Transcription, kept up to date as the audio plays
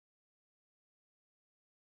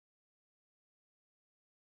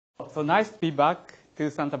So nice to be back to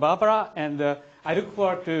Santa Barbara, and I look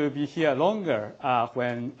forward to be here longer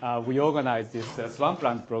when we organize this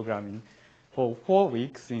swampland programming for 4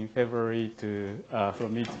 weeks in February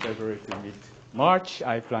from mid-February to mid-March.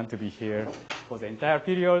 I plan to be here for the entire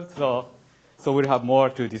period, so we'll have more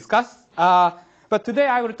to discuss. But today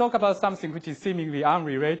I will talk about something which is seemingly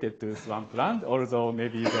unrelated to swampland, although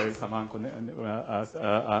maybe there is some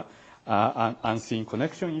unseen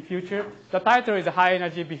connection in future. The title is High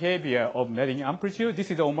Energy Behavior of Mellin Amplitude.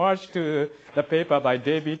 This is homage to the paper by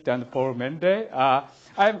David and Paul Mende.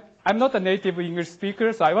 I'm not a native English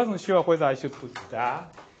speaker, so I wasn't sure whether I should put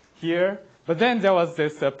that here. But then there was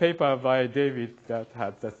this paper by David that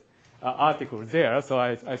had this article there, so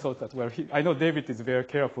I thought that, well, I know David is very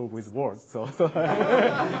careful with words, so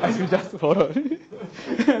I should just follow it.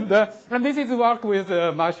 And this is work with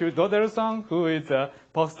Matthew Dodelson, who is a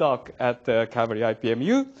postdoc at Calvary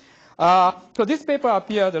IPMU. So this paper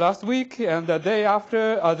appeared last week, and the day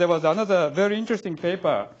after, there was another very interesting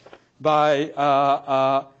paper by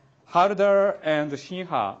Harder and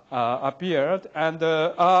Shinha appeared, and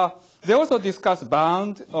they also discussed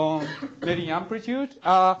bound on Mellin amplitude.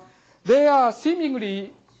 They are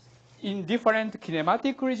seemingly in different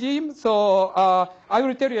kinematic regimes. So I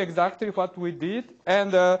will tell you exactly what we did.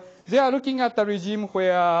 And they are looking at a regime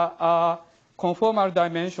where conformal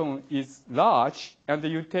dimension is large, and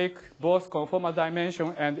you take both conformal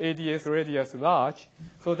dimension and ADS radius large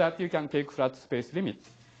so that you can take flat space limit.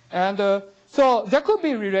 And so there could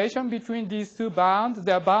be a relation between these two bounds.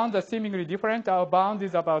 Their bounds are seemingly different. Our bound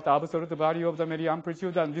is about absolute value of the Mellin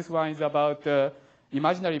amplitude, and this one is about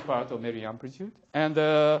imaginary part of Mellin amplitude. And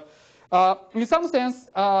in some sense,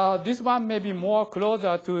 this one may be more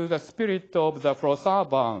closer to the spirit of the Froissart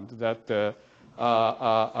bound that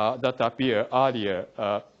appeared earlier,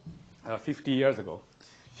 50 years ago,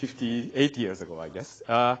 58 years ago, I guess.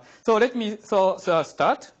 So let me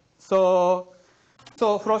start. So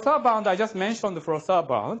Froissart bound, I just mentioned the Froissart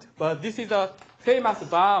bound, but this is a famous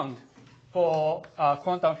bound for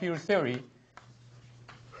quantum field theory,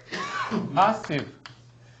 massive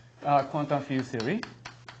quantum field theory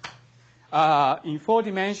in 4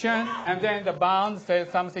 dimensions, and then the bound says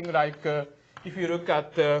something like if you look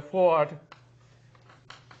at the forward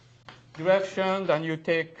direction, then you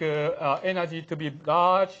take energy to be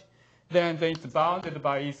large, then it's bounded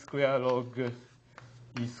by E square log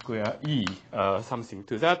E square E, something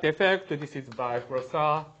to that effect. This is by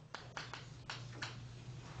Froissart,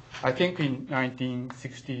 I think in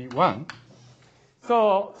 1961.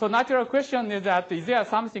 So natural question is that, is there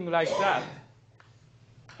something like that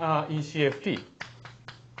in CFT?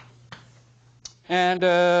 And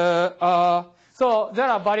so there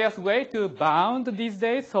are various ways to bound these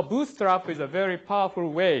days. So bootstrap is a very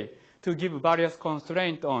powerful way to give various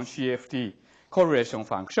constraints on CFT correlation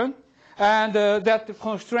function. And that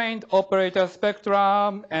constraint operator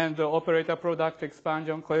spectrum and the operator product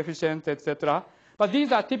expansion coefficient, etc. But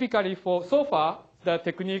these are typically for, so far, the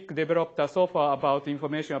technique developed so far about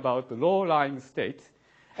information about low-lying states,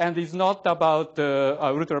 and is not about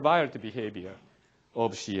ultraviolet behavior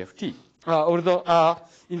of CFT. Although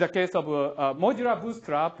in the case of modular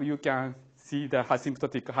bootstrap, you can see the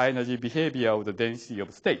asymptotic high-energy behavior of the density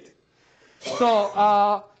of state.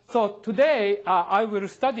 So today, I will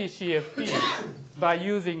study CFT by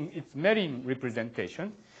using its Mellin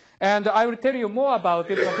representation. And I will tell you more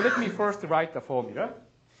about it, but let me first write the formula.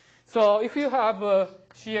 So if you have a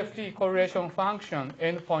CFT correlation function,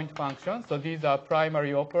 endpoint function, so these are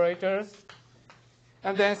primary operators.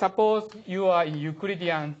 And then suppose you are in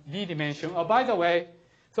Euclidean D dimension. Oh, by the way,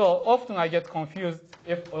 so often I get confused,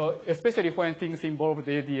 especially when things involve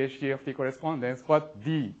the ADS CFT correspondence, what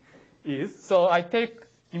D is. So I take,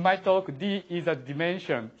 in my talk, D is a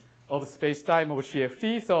dimension of space-time of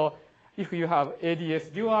CFT. So if you have ADS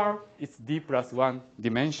dual, it's D plus 1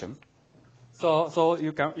 dimension. So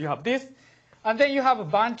you have this, and then you have a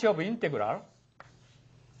bunch of integral.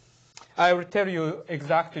 I will tell you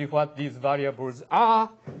exactly what these variables are,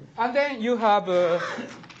 and then you have a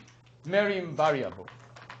Mellin variable.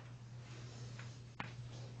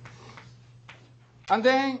 And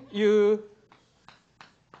then you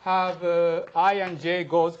have I and j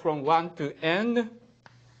goes from 1 to n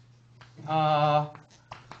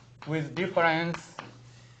with difference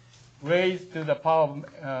raised to the power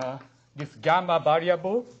of this gamma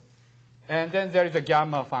variable, and then there is a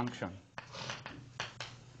gamma function.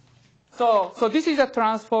 So this is a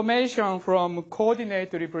transformation from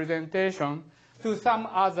coordinate representation to some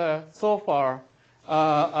other so far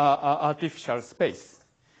artificial space.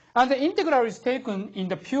 And the integral is taken in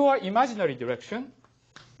the pure imaginary direction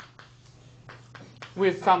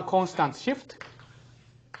with some constant shift.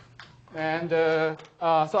 And so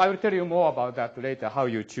I will tell you more about that later, how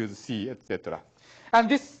you choose C, etc. And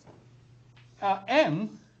this M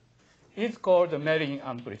is called the Mellin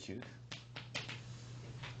amplitude.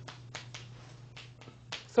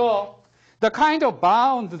 So the kind of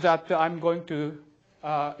bound that I'm going to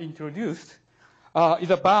introduce is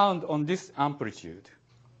a bound on this amplitude.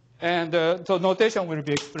 And so notation will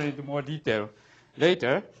be explained in more detail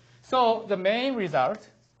later. So the main result,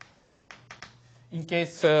 in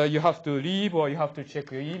case you have to leave or you have to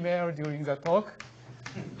check your email during the talk,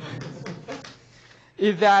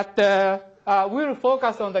 is that we'll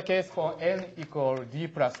focus on the case for n equal d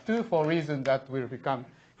plus 2 for reasons that will become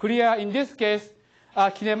clear. In this case,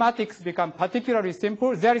 kinematics become particularly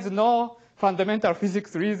simple. There is no fundamental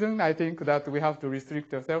physics reason, I think, that we have to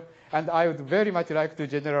restrict ourselves. And I would very much like to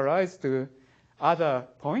generalize to other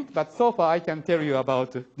point. But so far, I can tell you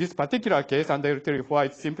about this particular case, and I will tell you why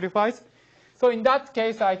it simplifies. So in that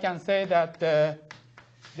case, I can say that the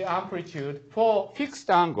amplitude for fixed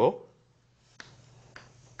angle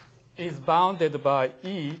is bounded by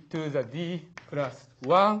e to the d plus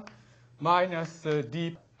 1 minus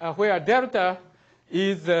d, where delta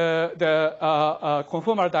is the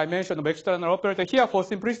conformal dimension of external operator. Here, for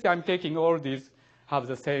simplicity, I'm taking all these have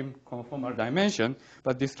the same conformal dimension,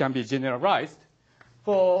 but this can be generalized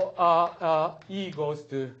for e goes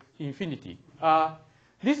to infinity.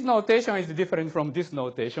 This notation is different from this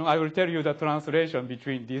notation. I will tell you the translation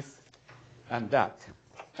between this and that.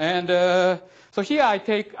 And so here I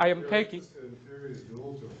am taking. In theory, is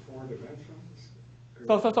dual to 4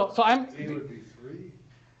 dimensions. So I'm. D would be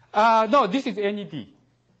 3. No, this is NED.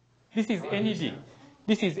 This is NED.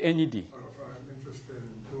 This is NED. Oh, if I'm interested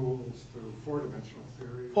in duals to 4-dimensional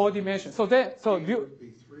theory. 4 dimensions. So D you. would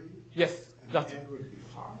be 3. Yes, And that's. N would be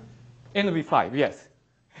 5. N would be 5. Yes.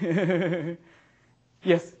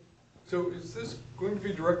 Yes. So is this going to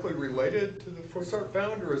be directly related to the Froissart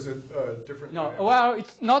bound, or is it different? No. Well,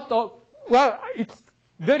 it's not. Well, it's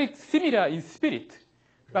very similar in spirit,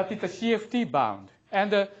 but it's a CFT bound.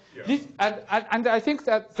 And this, and I think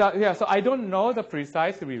that yeah. So I don't know the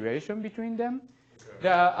precise relation between them. Okay.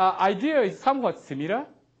 The idea is somewhat similar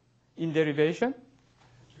in derivation.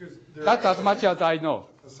 That's as much as I know.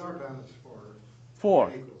 The SAR bound is 4. 4.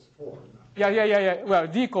 N equals 4. Yeah. Well,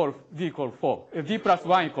 d equal 4. D plus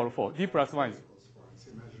 1 equals 4. D plus 1 is. Equals 4. It's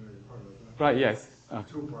the imaginary part of that. Right. Yes.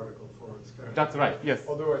 2-particle forward scattering. That's right. Yes.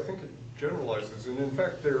 Although I think it generalizes, and in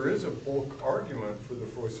fact there is a bulk argument for the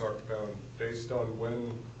Froissart bound based on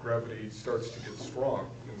when gravity starts to get strong.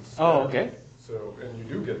 Instead. Oh, okay. So, and you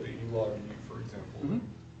do get the E log E, for example,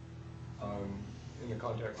 in the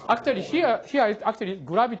context. Of Actually, actually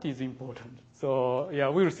gravity is important. So yeah,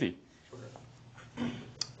 we'll see.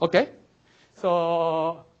 Okay.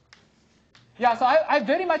 So yeah, so I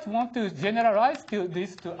very much want to generalize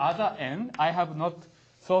this to other n. I have not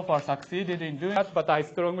so far succeeded in doing that, but I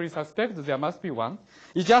strongly suspect there must be one.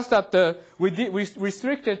 It's just that we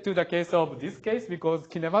restricted to the case of this case because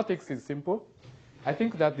kinematics is simple. I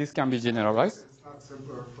think that this can be generalized. It's not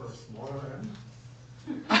simpler for a smaller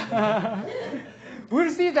n?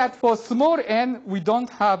 We'll see that for small n, we don't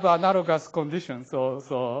have analogous conditions.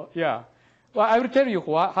 So yeah. Well, I will tell you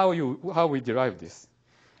how we derive this.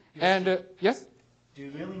 And yes? Do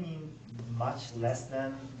you really mean much less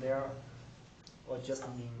than there, or just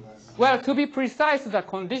mean less? Well, to be precise, the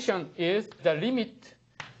condition is the limit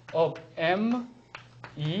of m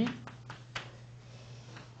e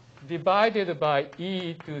divided by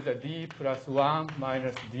e to the d plus 1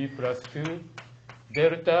 minus d plus 2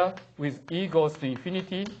 delta with e goes to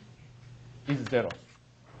infinity is 0.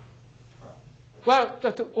 Well,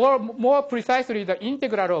 or more precisely, the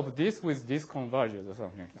integral of this with this converges or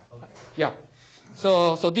something like that. Okay. Yeah.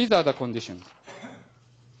 So these are the conditions.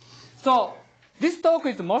 So this talk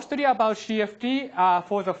is mostly about CFT.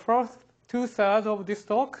 For the first 2/3 of this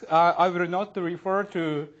talk, I will not refer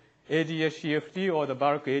to ADS CFT or the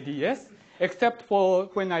bulk ADS, except for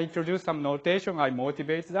when I introduce some notation, I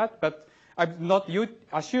motivate that. But I do not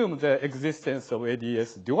assume the existence of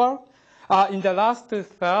ADS dual. In the last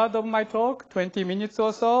third of my talk, 20 minutes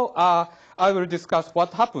or so, I will discuss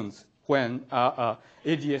what happens when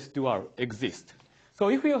ADS dual exists. So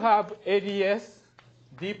if you have ADS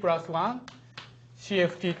D plus 1,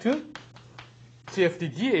 CFT2,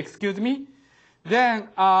 CFTD, excuse me, then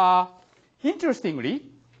interestingly,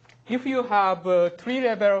 if you have a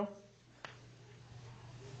 3-level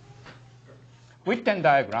Witten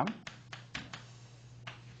diagram,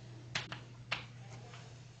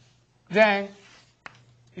 then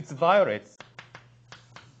it violates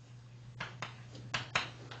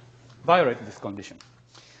this condition.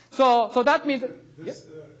 So that means This,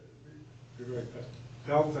 be right back.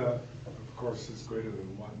 Delta, of course, is greater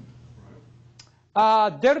than 1,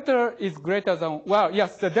 right? Delta is greater than, well,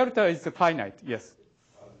 yes, the delta is finite, yes.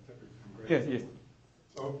 Yes, yes.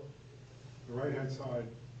 So the right-hand side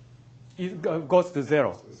It goes to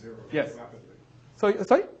 0. goes to 0 Yes. rapidly. So,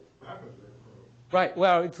 sorry? Rapidly. Right,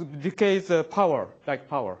 well, it decays power, like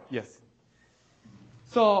power, yes.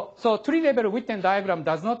 So tree-level Witten diagram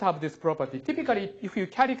does not have this property. Typically, if you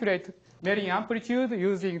calculate Mellin amplitude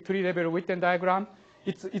using tree-level Witten diagram,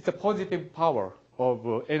 it's a positive power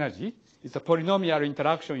of energy. It's a polynomial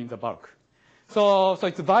interaction in the bulk. So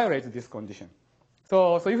it violates this condition.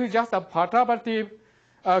 So if you just have perturbative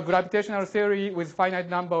gravitational theory with finite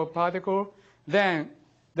number of particles, then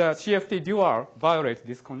the CFT dual violates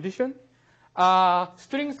this condition.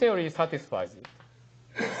 String theory satisfies it.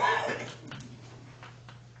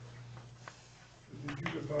 Did you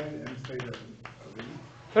define m theta limit?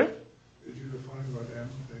 Sorry? Did you define what m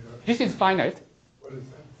theta? This is finite. What is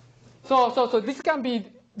that? So this can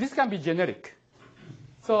be generic.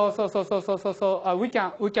 So we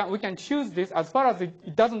can choose this as far as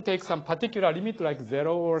it doesn't take some particular limit like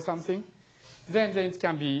 0 or something. Then it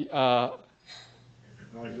can be. No,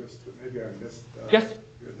 maybe I missed Yes.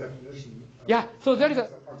 your definition. Yeah. So there is a.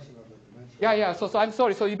 Function of the dimension. Yeah. So I'm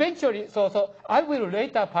sorry. So eventually, so I will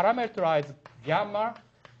later parameterize gamma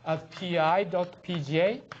as pi dot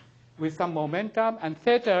pj with some momentum, and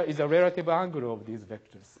theta is a relative angle of these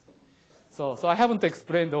vectors. So I haven't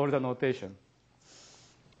explained all the notation.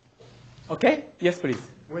 Okay? Yes, please.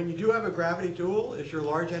 When you do have a gravity dual, is your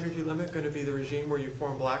large energy limit going to be the regime where you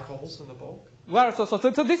form black holes in the bulk? Well, so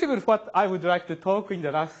this is what I would like to talk in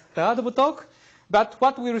the last third of the talk. But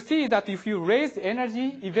what we'll see is that if you raise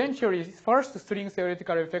energy, eventually first string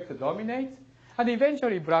theoretical effect dominates, and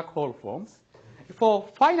eventually black hole forms. For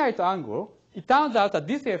finite angle, it turns out that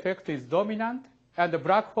this effect is dominant, and the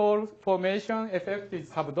black hole formation effect is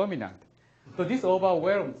subdominant. So this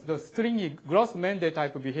overwhelms the stringy Gross-Mendel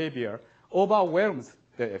type behavior, overwhelms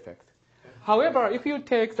the effect. However, if you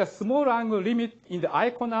take the small angle limit in the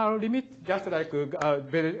iconal limit, just like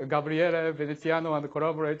Gabriele Veneziano and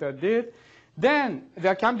collaborator did, then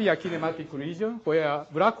there can be a kinematic region where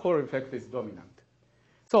black hole effect is dominant.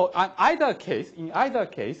 So in either case,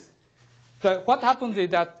 what happens is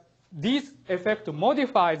that this effect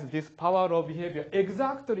modifies this power of behavior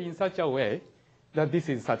exactly in such a way that this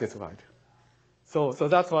is satisfied. So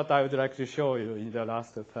that's what I would like to show you in the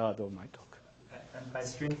last third of my talk. And by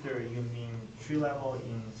string theory, you mean tree level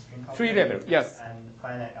in string Tree level, yes. And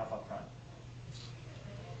finite alpha prime.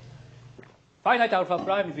 Finite alpha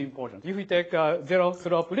prime is important. If we take a zero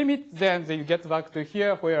slope limit, then you get back to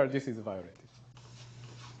here where this is violated.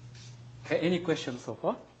 Okay, any questions so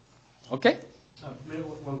far? Okay? Maybe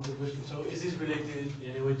one quick question. So is this related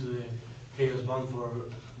in any way to the chaos bound for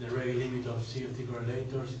the Rayleigh limit of CFT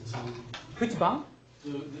correlators in some... Which bound?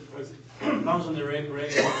 Bounds on the Rayleigh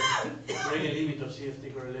limit of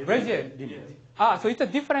CFT correlators. Rayleigh limit. Yeah. So it's a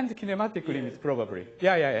different kinematic limit, probably.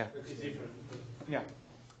 Yeah. It's different. Yeah.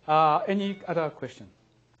 Any other question?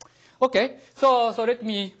 Okay, so let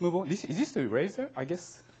me move on. Is this the eraser? I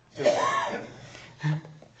guess.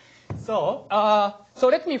 So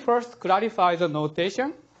let me first clarify the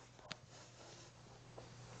notation.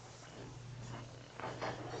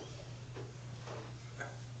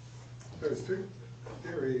 So string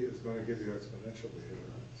theory is going to give you exponential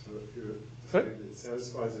behavior. So if you Sorry? say it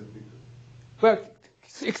satisfies it, Well,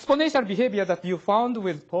 exponential behavior that you found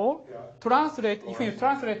with Paul, Yeah. if you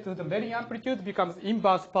translate to the Mellin amplitude, becomes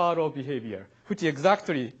inverse power of behavior, which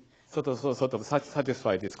exactly sort of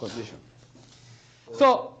satisfy this condition.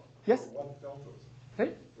 So, yes? what deltas?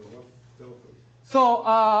 Hey? For what deltas?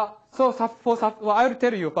 Well, I will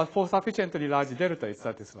tell you, but for sufficiently large delta, it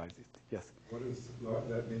satisfies it. Yes. What does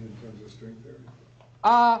that mean in terms of string theory?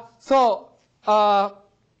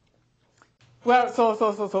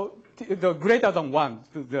 The greater than 1.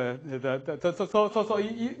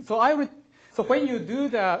 So when you do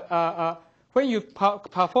when you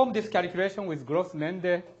perform this calculation with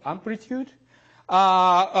Gross-Mendel amplitude,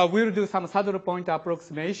 we'll do some saddle point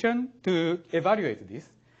approximation to evaluate this.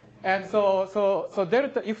 And so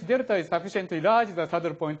delta, if delta is sufficiently large, the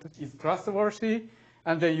saddle point is trustworthy,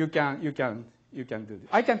 and then you can do this.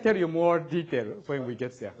 I can tell you more detail when we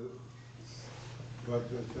get there. But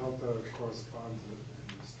the delta corresponds in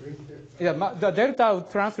the string theory. Yeah, the delta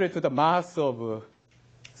would translate to the mass of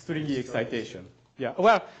stringy excitation. Yeah,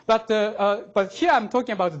 well, but here I'm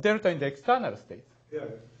talking about delta in the external state. Yeah.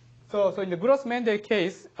 So in the Gross-Mendel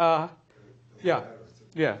case, yeah.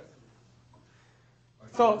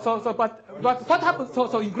 But what happens?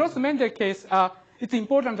 So in Gross-Mendel case, it's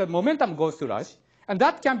important that momentum goes to large, And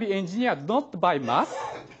that can be engineered not by mass,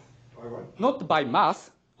 By what? not by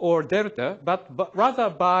mass or delta, but rather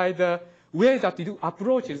by the way that it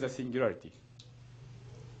approaches the singularity.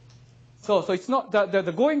 So it's not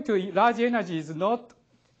the going to large energy is not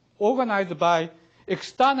organized by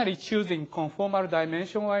externally choosing conformal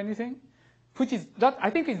dimension or anything, which is that I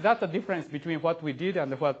think is that the difference between what we did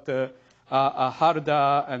and what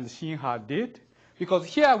Harda and Shinha did, because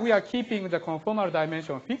here we are keeping the conformal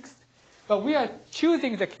dimension fixed, but we are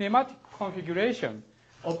choosing the kinematic configuration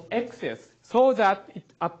of excess so that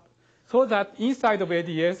inside of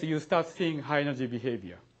ADS you start seeing high energy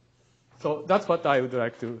behavior. So that's what I would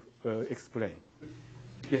like to explain.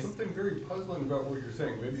 Yes. Something very puzzling about what you're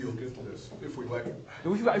saying. Maybe you'll get to this if we let you.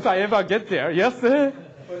 If I ever get there, yes. But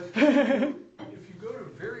if you go to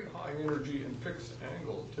very high energy and fixed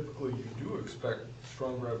angle, typically you do expect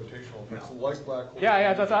strong gravitational effects like black holes.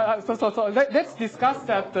 Yeah. So let's discuss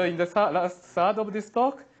that in the last third of this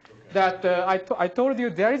talk. That I told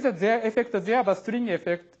you there is a Z effect there, but string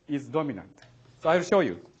effect is dominant. So I'll show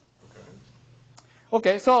you.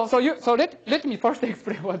 Okay, so let me first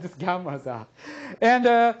explain what these gammas are. And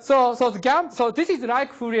so this is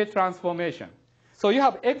like Fourier transformation. So you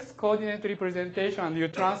have X coordinate representation and you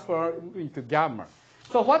transfer into gamma.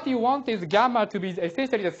 So what you want is gamma to be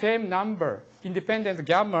essentially the same number, independent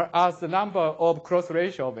gamma, as the number of cross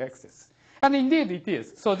ratio of X's. And indeed it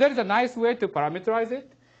is. So there is a nice way to parameterize it.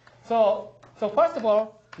 So first of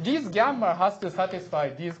all, this gamma has to satisfy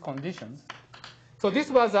these conditions. So this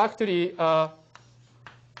was actually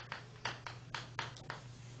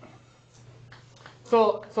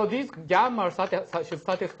So these gamma should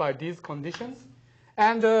satisfy these conditions.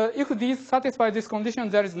 And if these satisfy these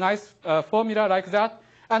conditions, there is a nice formula like that.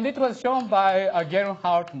 And it was shown by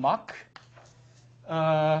Gerhard Mach,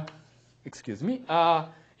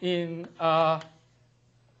 in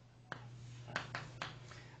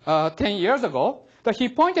 10 years ago. But he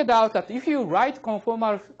pointed out that if you write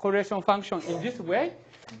conformal correlation function in this way,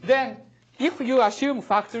 then if you assume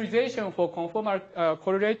factorization for conformal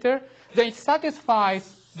correlator, then it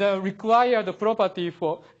satisfies the required property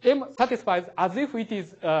for M satisfies as if it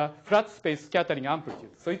is flat space scattering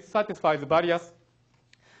amplitude. So it satisfies various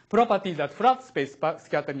properties that flat space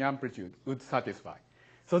scattering amplitude would satisfy.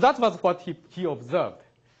 So that was what he observed.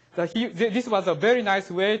 That this was a very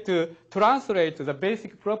nice way to translate the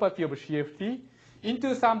basic property of CFT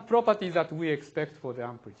into some properties that we expect for the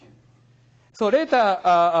amplitude. So later,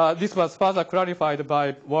 this was further clarified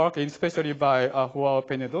by work, especially by Joao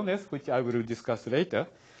Penedones, which I will discuss later.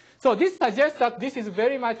 So this suggests that this is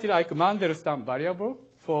very much like Mandelstam variable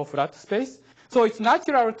for flat space. So it's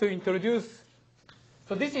natural to introduce.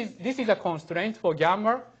 So this is a constraint for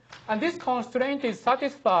gamma, and this constraint is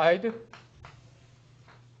satisfied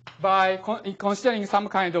by considering some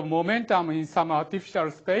kind of momentum in some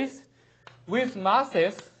artificial space with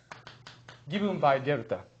masses given by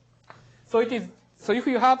delta. So if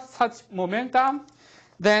you have such momentum,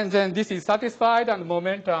 then this is satisfied and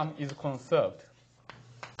momentum is conserved.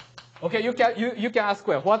 Okay, you can ask,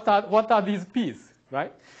 well, what are these p's,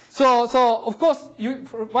 right? So of course,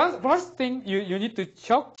 first thing you need to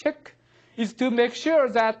check is to make sure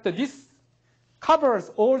that this covers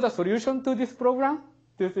all the solution to this program,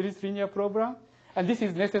 to this linear program, and this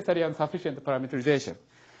is necessary and sufficient parameterization.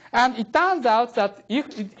 And it turns out that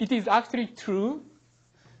if it is actually true,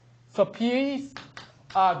 so P's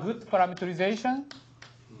are good parameterization.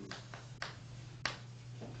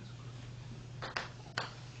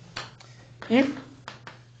 If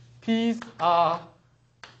P's are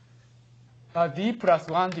a D plus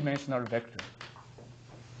one-dimensional vector.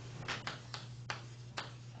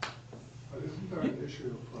 But isn't there an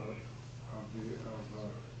issue for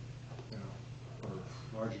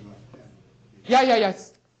large enough n?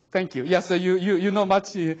 Yes. Thank you. Yes, you know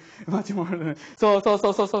much more. So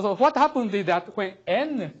what happens is that when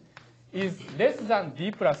n is less than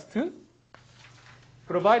d plus 2,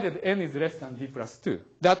 provided n is less than d plus 2,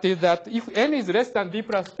 that is that if n is less than d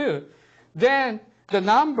plus 2, then the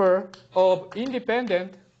number of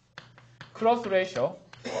independent cross ratio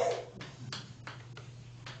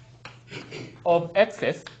of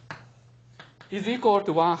x's is equal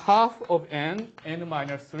to 1/2 of n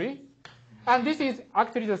minus 3. And this is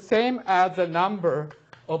actually the same as the number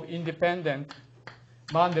of independent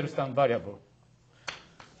Mandelstam variable.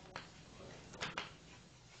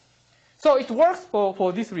 So it works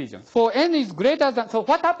for these regions. For n is greater than, so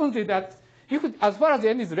what happens is that if as far as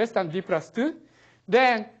n is less than d plus 2,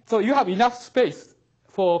 then so you have enough space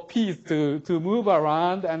for p's to move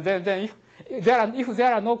around, and then if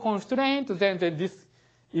there are no constraints, then this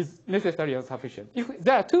is necessary and sufficient. If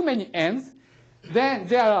there are too many n's, then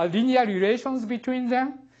there are linear relations between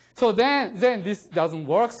them. So then this doesn't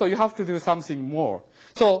work, so you have to do something more.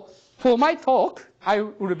 So for my talk, I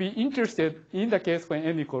would be interested in the case when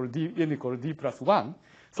n equals d plus 1.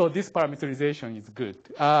 So this parameterization is good.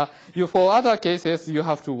 For other cases, you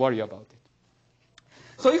have to worry about it.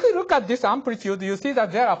 So if you look at this amplitude, you see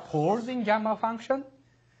that there are poles in gamma function.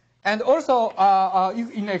 And also,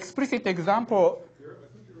 in an explicit example. I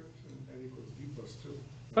think you're interested in n equals d plus 2.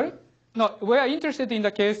 Sorry? No, we are interested in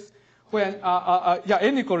the case when,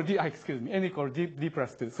 n equals d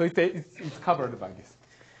plus 2. So it's covered by this.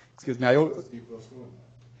 Excuse me. D plus 1.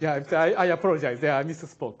 Yeah, I apologize. Yeah, I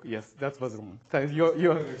misspoke. Yes, that was wrong. So You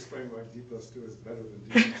can explain why d plus 2 is better than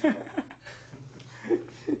d plus 1.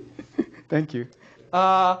 Thank you.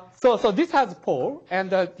 So this has pole,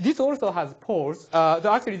 and this also has poles.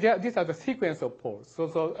 Actually, these are the sequence of poles,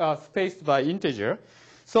 so spaced by integer.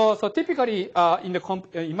 So typically in the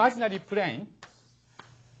imaginary plane,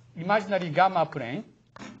 imaginary gamma plane,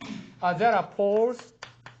 there are poles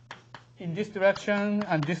in this direction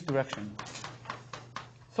and this direction.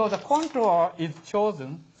 So the contour is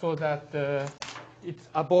chosen so that it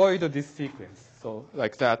avoids this sequence. So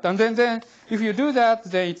like that. And then if you do that,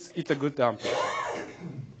 then it's a good amplitude.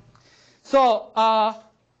 So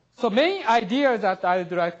main idea that I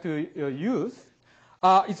would like to use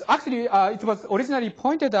is actually, it was originally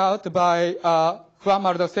pointed out by Juan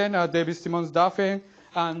Maldacena, David Simons-Daphne,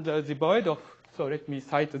 and Ziboedov. So let me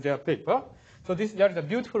cite their paper. So there is a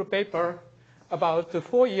beautiful paper about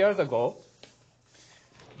 4 years ago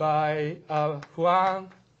by Juan,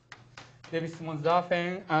 David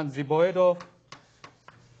Simons-Daphne, and Ziboedov.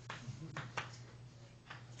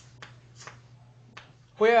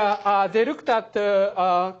 Where they looked at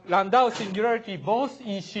Landau singularity both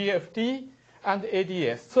in CFT and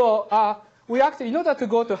ADS. So we actually, in order to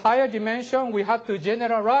go to higher dimension, we had to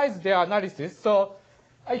generalize their analysis. So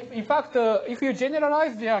in fact, if you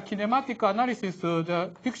generalize their kinematic analysis,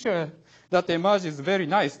 the picture that emerges is very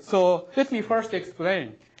nice. So let me first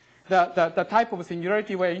explain the type of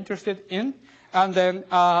singularity we're interested in, and then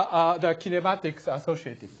the kinematics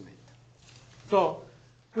associated with it. So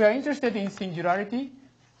we are interested in singularity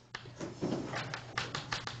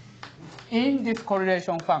in this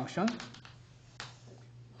correlation function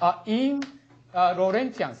in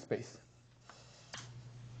Lorentzian space.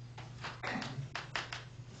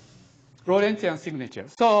 Lorentzian signature.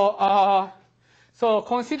 So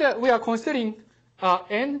we are considering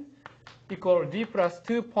n equal d plus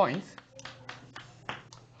 2 points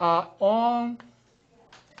on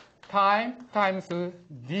time times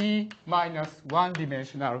d minus 1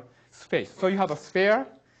 dimensional space. So you have a sphere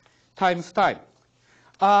times time.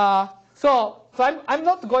 So I'm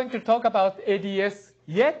not going to talk about ADS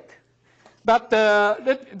yet, but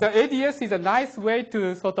the ADS is a nice way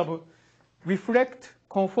to sort of reflect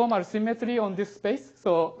conformal symmetry on this space.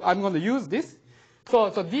 So I'm going to use this. So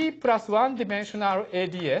D plus 1 dimensional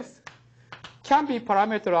ADS can be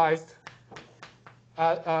parameterized,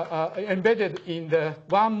 embedded in the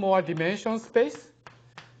one more dimension space.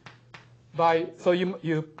 So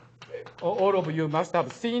all of you must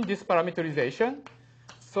have seen this parameterization.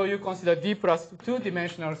 So you consider D plus 2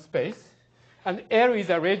 dimensional space, and L is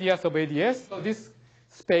a radius of ADS. So this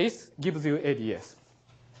space gives you ADS.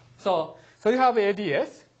 So you have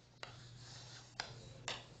ADS,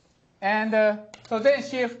 and so then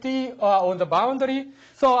CFT on the boundary.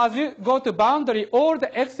 So as you go to boundary, all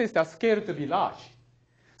the x's are scaled to be large.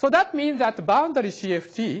 So that means that boundary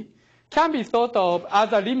CFT can be thought of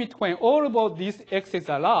as a limit when all of these x's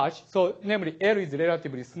are large. So namely, L is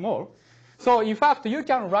relatively small. So in fact, you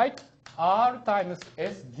can write R times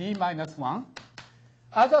SD minus 1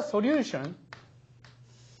 as a solution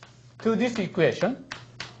to this equation.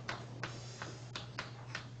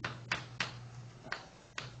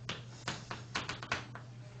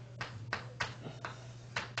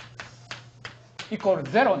 Equals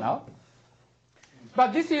 0 now.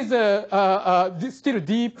 But this is still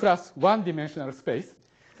D plus 1 dimensional space.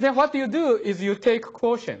 Then what you do is you take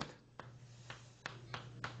quotient,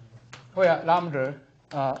 where lambda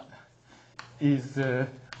is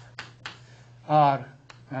R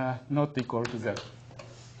not equal to 0.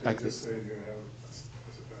 Like Just this. say you're going to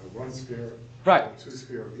have one sphere, Right. two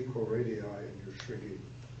sphere of equal radii, and you're shrinking.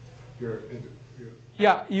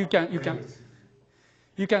 Yeah, you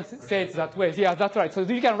can say it that way. Yeah, that's right. So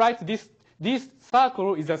you can write this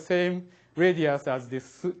circle is the same radius as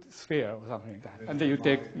this sphere or something like that, and then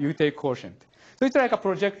you take quotient. So it's like a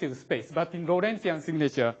projective space, but in Lorentzian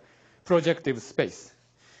signature, projective space.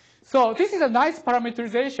 So this is a nice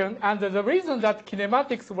parameterization, and the reason that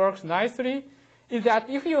kinematics works nicely is that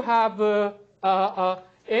if you have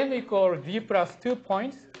n equal d plus 2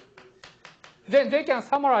 points, then they can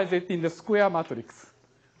summarize it in the square matrix.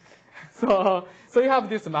 So you have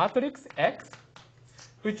this matrix X,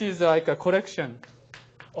 which is like a collection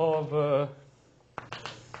of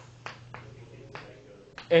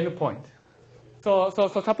n point. So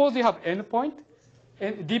suppose you have n point,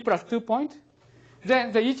 d plus 2 point,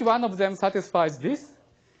 then each one of them satisfies this.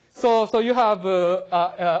 So you have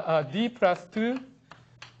d plus 2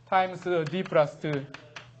 times d plus 2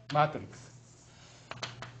 matrix.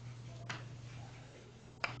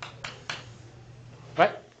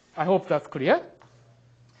 Right? I hope that's clear.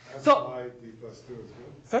 That's So- why D plus 2 is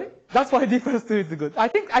good. Sorry? That's why D plus 2 is good. I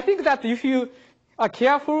think that if you are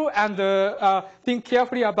careful and think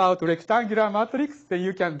carefully about rectangular matrix, then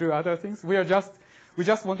you can do other things. We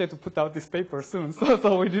just wanted to put out this paper soon,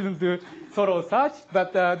 so we didn't do thorough search,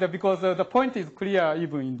 but because the point is clear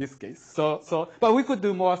even in this case. But we could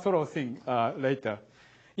do more thorough thing later.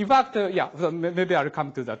 In fact, so maybe I'll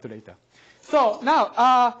come to that later. So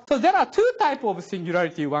now, so there are two types of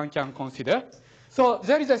singularity one can consider. So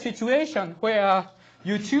there is a situation where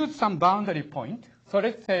you choose some boundary point. So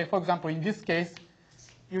let's say, for example, in this case,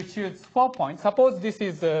 you choose 4 points. Suppose this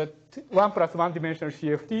is 1 plus 1 dimensional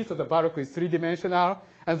CFT, so the bulk is 3-dimensional,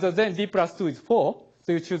 and so then D plus 2 is 4,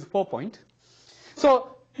 so you choose 4 points.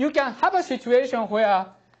 So you can have a situation where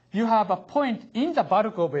you have a point in the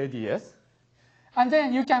bulk of ADS, and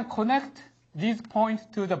then you can connect these points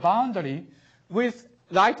to the boundary with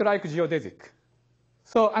light-like geodesic.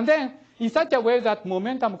 So, and then in such a way that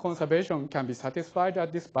momentum conservation can be satisfied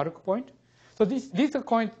at this bulk point. So this is a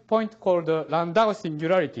point called the Landau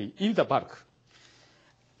singularity in the bulk.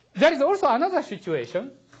 There is also another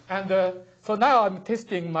situation, and so now I'm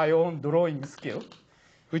testing my own drawing skill,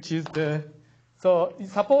 which is so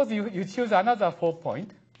suppose you choose another 4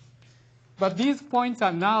 point, but these points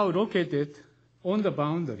are now located on the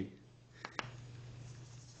boundary.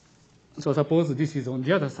 So suppose this is on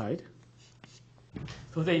the other side.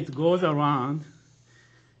 So then it goes around,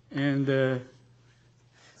 and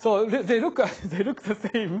so they look the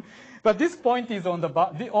same, but this point is on the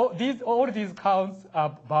all these counts are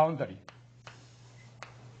boundary.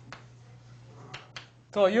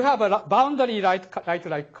 So you have a boundary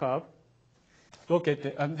light-like curve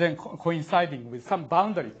located and then coinciding with some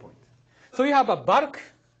boundary point. So you have a bulk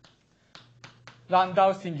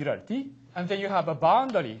Landau singularity, and then you have a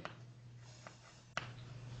boundary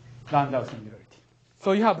Landau singularity.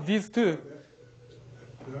 So you have these two.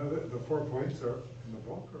 The 4 points are in the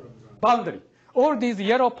bulk or on the Boundary. All these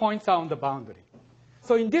yellow points are on the boundary.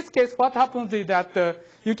 So in this case, what happens is that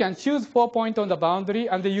you can choose 4 points on the boundary,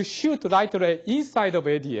 and then you shoot light ray inside of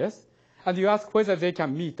ADS, and you ask whether they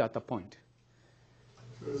can meet at a point.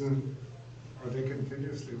 So are they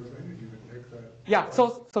continuously related? You can take that. Yeah.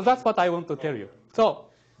 So that's what I want to tell you. So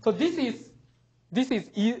this is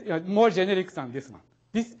more generic than this one.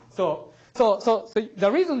 So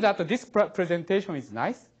the reason that this presentation is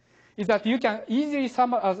nice is that you can easily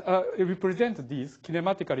represent these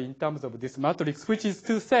kinematically in terms of this matrix, which is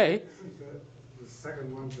to say Isn't the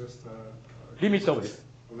second one just limit of this.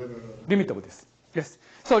 limit Limit of this. Yes.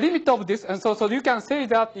 So limit of this, and so you can say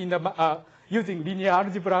that in the using linear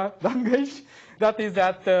algebra language, that is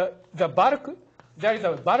that the bulk, there is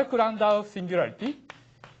a bulk Landau singularity.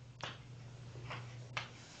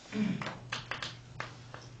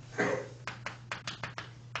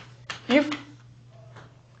 If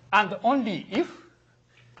and only if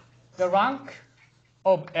the rank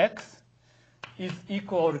of X is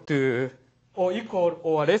equal to or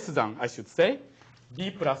less than, I should say,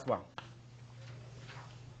 D plus 1.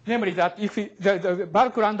 Namely that if the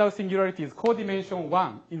bulk Landau singularity is codimension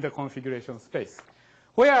 1 in the configuration space,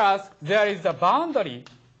 whereas there is a boundary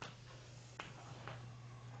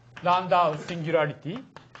Landau singularity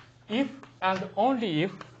if and only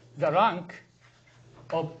if the rank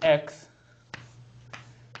of X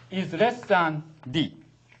is less than D.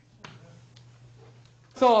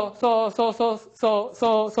 So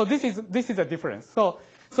this is a difference. So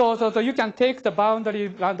you can take the boundary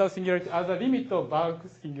Landau singularity as a limit of bulk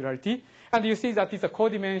singularity, and you see that it's a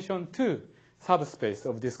codimension 2 subspace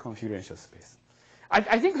of this configuration space.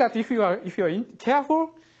 I think that if you are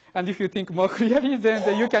careful and if you think more clearly,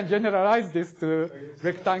 then you can generalize this to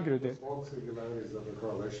rectangular. The bulk singularities of the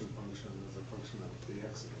correlation function as a function of the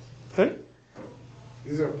x's. Sorry?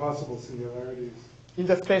 These are possible singularities In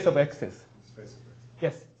the space of x's. in space of x.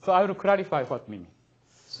 Yes. So I will clarify what we mean.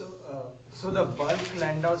 So the bulk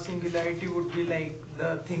Landau singularity would be like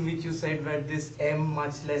the thing which you said where this M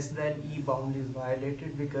much less than E bound is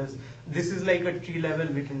violated, because this is like a tree level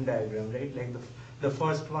Witten diagram, right? Like the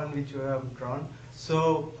first one which you have drawn,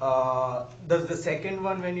 So does the second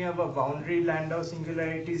one, when you have a boundary Landau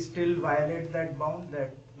singularity, still violate that bound?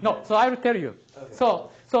 No, so I will tell you. Okay.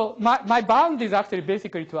 So my bound is actually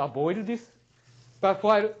basically to avoid this, but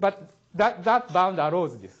that bound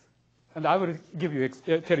allows this, and I will give you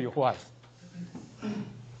tell you why.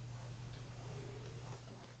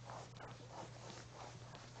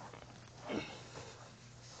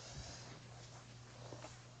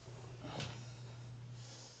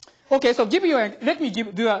 Okay, so let me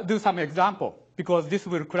do some example, because this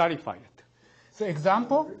will clarify it. So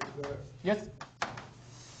example, yes?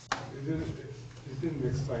 You didn't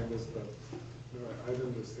explain this, but I don't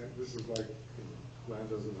understand. This is like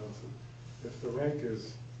Landau's announcement. If the rank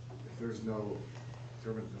is, if there's no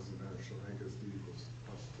determinant, doesn't matter, so rank is d equals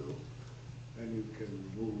 +2, then you can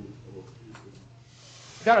move, or you can.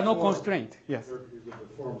 There are no constraints, yes. You can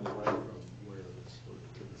deform away from where it's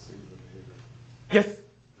to the singular behavior. Yes.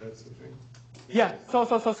 That's the thing. Yeah,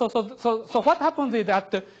 so what happens is that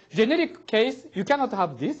the generic case, you cannot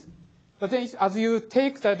have this, but then as you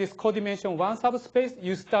take this codimension one subspace,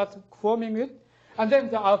 you start forming it, and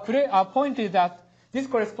then our point is that this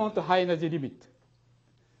corresponds to high energy limit.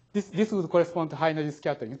 This would correspond to high energy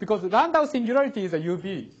scattering, because Landau singularity is a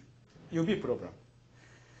UV problem.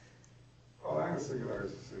 Oh, I guess singularity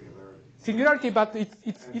is a singularity. Singularity, but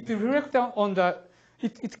it reflects on the,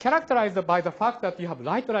 it's characterized by the fact that you have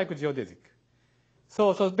light-like geodesic.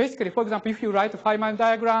 So basically, for example, if you write a Feynman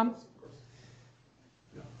diagram,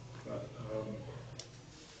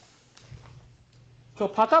 so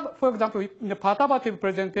for example, in the perturbative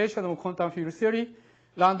presentation of quantum field theory,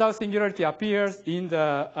 Landau singularity appears in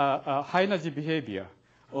the high energy behavior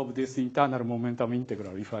of this internal momentum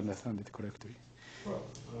integral, if I understand it correctly. Well,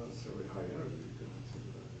 not necessarily high energy.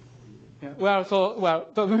 Yeah, so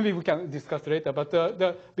maybe we can discuss later, but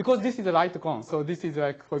because this is a light cone, so this is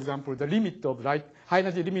like, for example, the limit of high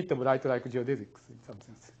energy limit of light-like geodesics in some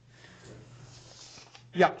sense.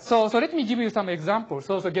 Yeah, so let me give you some examples.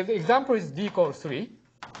 So the example is d equals 3.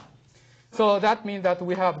 So that means that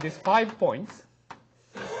we have these 5 points.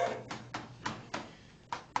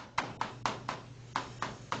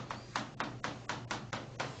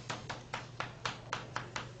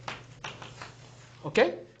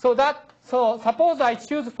 Okay, so suppose I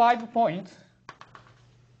choose 5 points,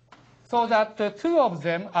 so that 2 of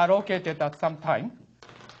them are located at some time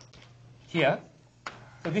here.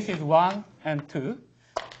 So this is 1 and 2.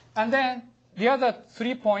 And then the other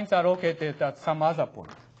 3 points are located at some other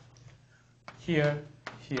point. Here,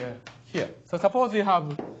 here, here. So suppose you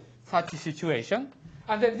have such a situation.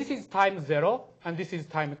 And then this is time 0, and this is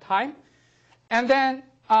time. And then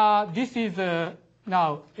this is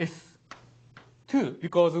now S2,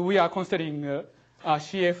 because we are considering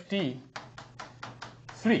CFT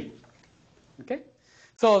 3. Okay?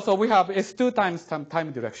 So we have S2 times some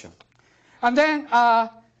time direction. And then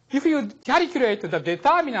if you calculate the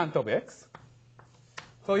determinant of X,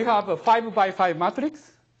 so you have a 5 by 5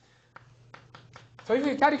 matrix. So if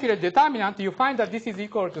you calculate determinant, you find that this is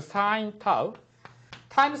equal to sine tau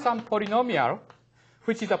times some polynomial,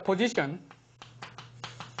 which is a position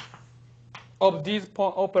of these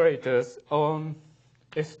operators on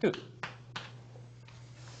S2.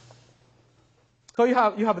 So you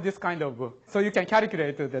have this kind of, so you can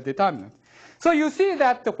calculate the determinant. So you see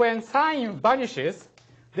that when sine vanishes,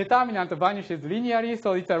 determinant vanishes linearly,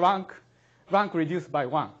 so it's a rank reduced by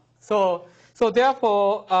 1. So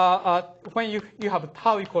therefore, when you have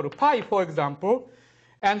tau equal to pi, for example,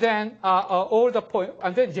 and then all the point,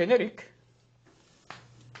 and then generic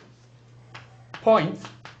points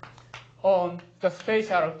on the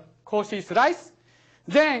spatial Cauchy slice,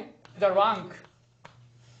 then the rank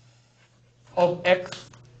of X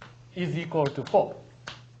is equal to 4.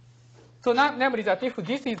 So now, namely that if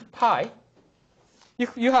this is pi,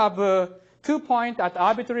 if you have 2 points at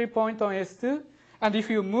arbitrary point on S2, and if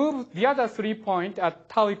you move the other 3 points at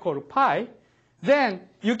tau equal to pi, then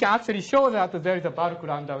you can actually show that there is a bulk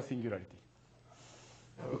Landau singularity.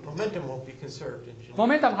 Momentum won't be conserved in general.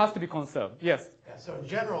 Momentum has to be conserved, yes. Yeah, so in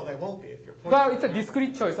general, they won't be if you're pointing. Well, it's a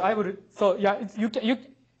discrete choice. So yeah,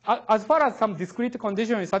 as far as some discrete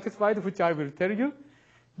condition is satisfied, which I will tell you,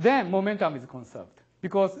 then momentum is conserved.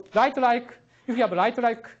 Because if you have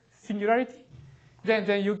light-like singularity,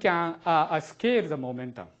 then you can scale the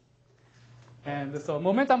momentum. And so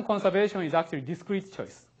momentum conservation is actually discrete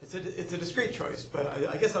choice. It's a discrete choice, but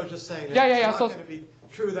I guess I was just saying that Yeah. it's not going to be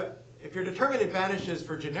true that if your determinant vanishes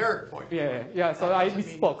for generic point. Yeah. So I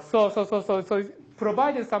misspoke. So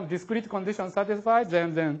provided some discrete condition satisfied,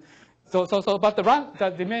 then but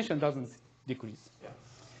the dimension doesn't decrease. Yeah.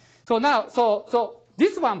 So now, so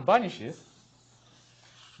this one vanishes.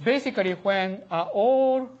 basically when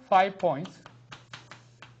all 5 points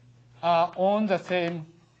are on the same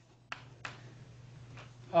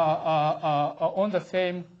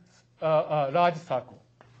large circle.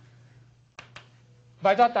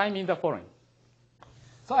 By that I mean the following.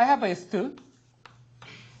 So I have S2,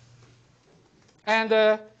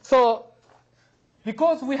 and so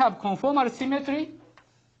because we have conformal symmetry,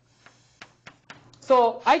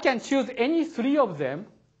 so I can choose any 3 of them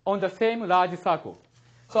on the same large circle.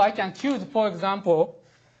 So I can choose, for example,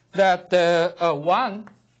 that 1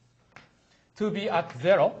 to be at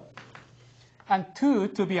 0 and 2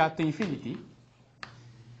 to be at infinity,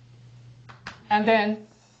 and then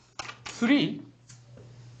 3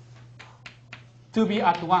 to be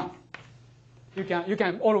at 1. You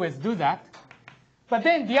can always do that. But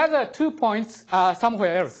then the other 2 points are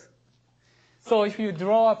somewhere else. So if you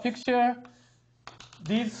draw a picture,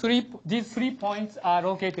 these three points are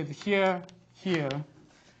located here, here,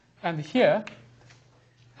 and here.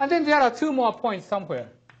 And then there are 2 more points somewhere.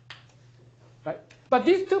 Right? But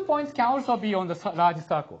these 2 points can also be on the large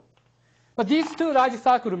circle. But these 2 large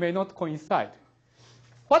circles may not coincide.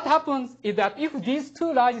 What happens is that if these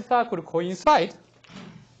 2 large circles coincide,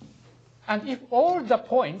 and if all the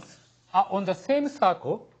points are on the same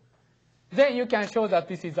circle, then you can show that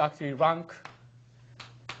this is actually rank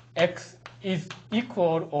x is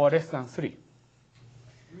equal or less than 3.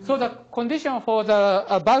 So the condition for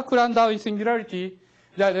the Bulk-Landau singularity,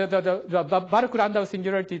 the Bulk-Landau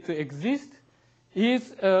singularity to exist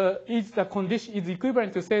is the condition is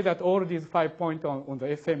equivalent to say that all these 5 points on the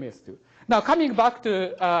SMST. Now coming back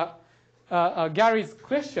to Gary's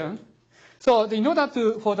question, so in order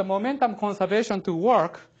for the momentum conservation to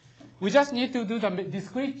work, we just need to do the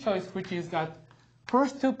discrete choice, which is that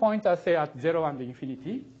first 2 points are say at 0 and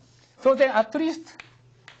infinity. So then at least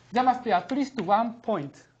there must be at least 1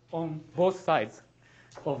 point on both sides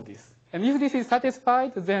of this. And if this is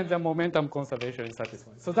satisfied, then the momentum conservation is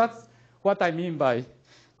satisfied. So that's what I mean by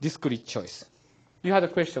discrete choice. You had a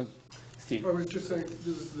question, Steve? I was just saying,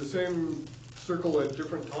 this is the same circle at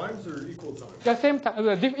different times or equal times? The same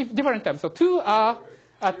time, different times. So 2 are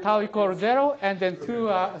at tau equals 0, and then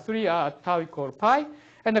 3 are at tau equals pi.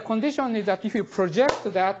 And the condition is that if you project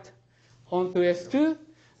that onto S2,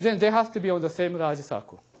 then they have to be on the same large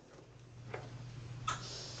circle.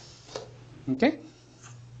 Okay?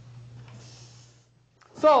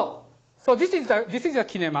 So this is the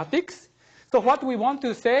kinematics. So what we want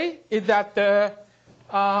to say is that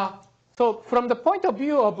so from the point of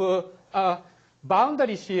view of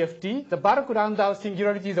boundary CFT, the Bulk-Landau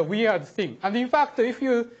singularity is a weird thing. And in fact, if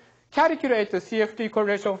you calculate the CFT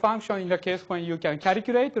correlation function in the case when you can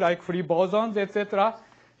calculate like free bosons, etc.,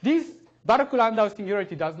 this Bulk-Landau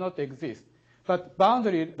singularity does not exist. But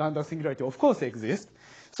boundary Landau singularity, of course, exists.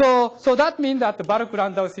 So that means that the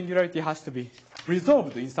Bulk-Landau singularity has to be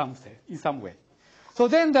resolved in some way. So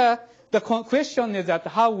then the question is that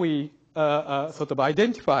how we sort of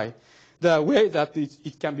identify the way that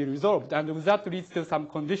it can be resolved, and that leads to some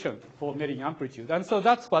condition for Mellin amplitude. And so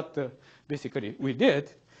that's what basically we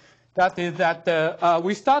did. That is that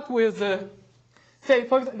we start with, say,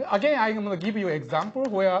 again, I'm going to give you an example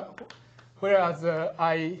whereas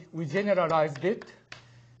we generalized it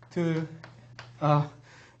to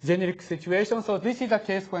generic situation. So this is the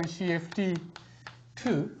case when CFT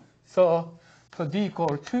 2, so D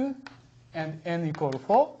equals 2 and N equals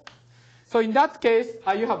 4. So in that case,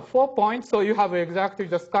 you have 4 points, so you have exactly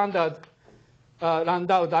the standard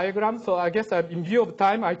Landau diagram. So I guess in view of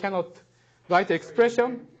time, I cannot write the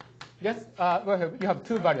expression. Yes, go ahead. You have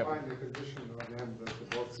 2 variables. Find the condition on M that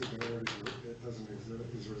the bulk singularity it doesn't exist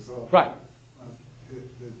is resolved. Right.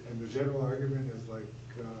 And the general argument is like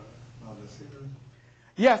not a singular.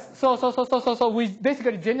 Yes. So we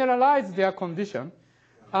basically generalized their condition.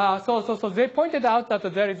 So they pointed out that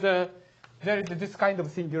there is this kind of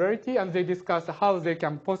singularity, and they discussed how they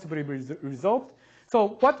can possibly be resolved.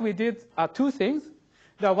 So what we did are 2 things.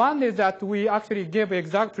 The one is that we actually gave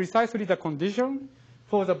precisely the condition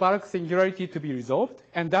for the bulk singularity to be resolved,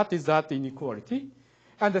 and that is that inequality.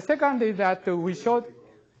 And the second is that we showed,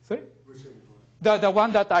 sorry? The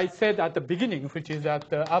one that I said at the beginning, which is that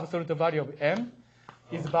the absolute value of M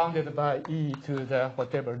is bounded by E to the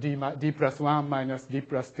whatever, D plus 1 minus D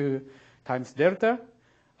plus 2 times delta.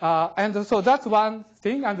 And so that's one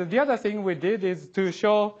thing. And the other thing we did is to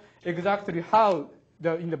show exactly how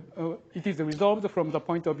it is resolved from the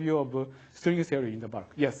point of view of string theory in the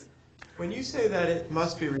bulk. Yes? When you say that it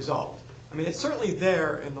must be resolved, I mean, it's certainly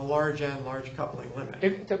there in the large N, large coupling limit.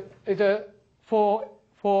 In the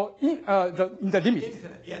limit.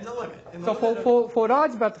 Infinite, yeah, in the limit. So for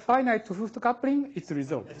large but finite Hooft coupling, it's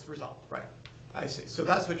resolved. It's resolved, right. I see. So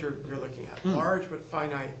that's what you're looking at. Large but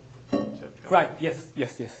finite. Right. Yes.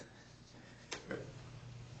 Yes. Yes.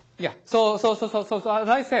 Yeah. So as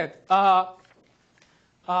I said,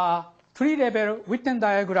 tree-level Witten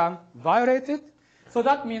diagram violated. So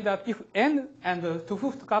that means that if N and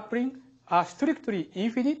 2/5 coupling are strictly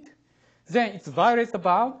infinite, then it violates the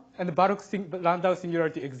bound and the Landau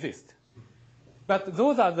singularity exists. But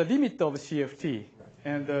those are the limit of CFT.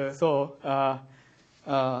 And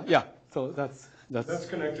yeah, so that's. That's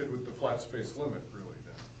connected with the flat space limit, really,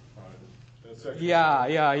 then. That's actually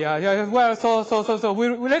Yeah. Well, so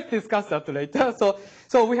let's discuss that later.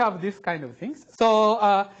 So we have this kind of things.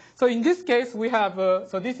 So in this case, we have,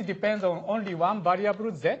 so this depends on only one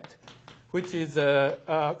variable z, which is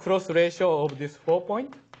a cross ratio of this 4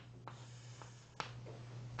 point.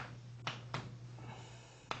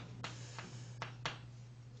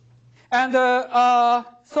 And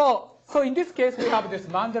so in this case, we have this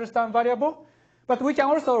Mandelstam variable, but we can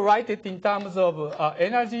also write it in terms of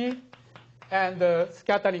energy and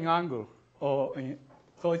scattering angle.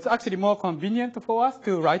 So it's actually more convenient for us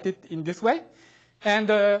to write it in this way.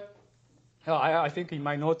 And I think in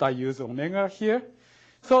my note I use omega here.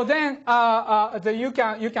 So then you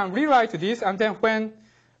can rewrite this, and then when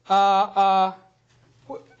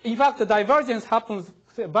in fact the divergence happens,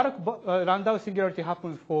 Landau singularity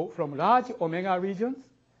happens from large omega regions,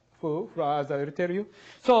 as I will tell you.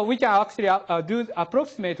 So we can actually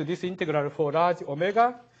approximate this integral for large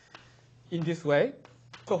omega in this way.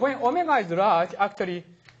 So when omega is large, actually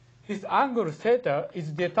this angle theta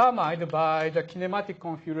is determined by the kinematic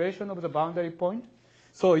configuration of the boundary point.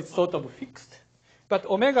 So it's sort of fixed. But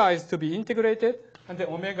omega is to be integrated, and the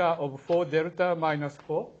omega of 4 delta minus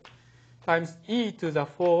 4 times e to the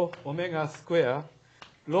 4 omega square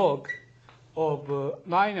log of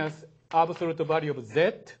minus absolute value of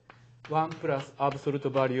z, 1 plus absolute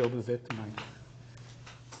value of z minus.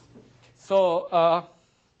 So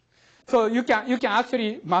so you can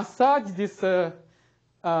actually massage this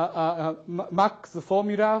Max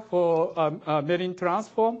formula for Mellin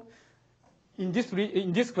transform in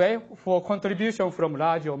this way for contribution from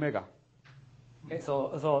large omega. Okay,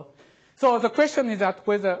 so the question is that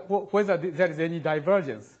whether there is any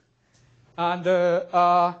divergence, and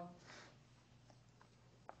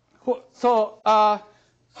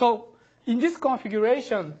so in this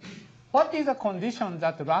configuration, what is the condition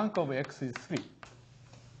that rank of x is 3?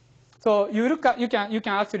 So you can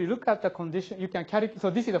actually look at the condition. You can calculate. So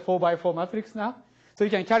this is a 4x4 matrix now. So you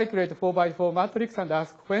can calculate a 4x4 matrix and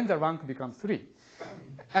ask when the rank becomes 3.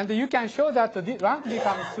 And you can show that the rank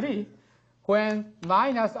becomes 3 when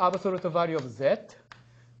minus absolute value of z,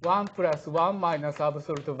 1 plus 1 minus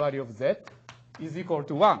absolute value of z is equal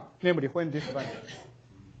to 1, namely when this one.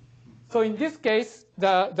 So in this case,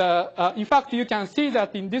 in fact, you can see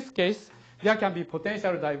that in this case, there can be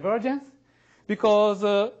potential divergence because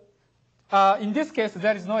in this case,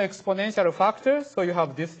 there is no exponential factor, so you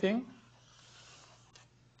have this thing.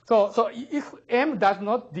 So if M does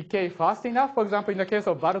not decay fast enough, for example, in the case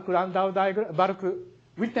of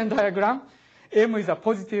Witten diagram, M is a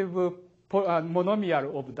positive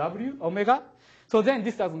monomial of W, omega. So then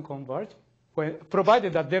this doesn't converge,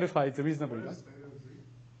 provided that delta is reasonably large.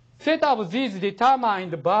 Theta of z is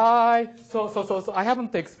determined by, so I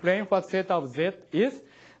haven't explained what theta of z is,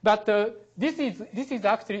 but this is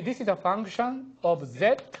a function of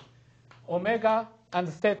z, omega, and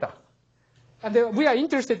theta. And we are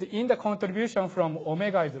interested in the contribution from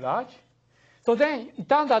omega is large. So then it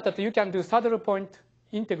turns out that you can do saddle point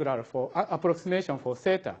integral for approximation for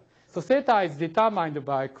theta. So theta is determined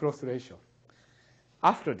by cross ratio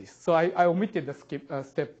after this. So I omitted the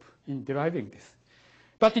step in deriving this.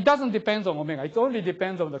 But it doesn't depend on omega. It only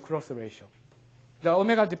depends on the cross ratio. The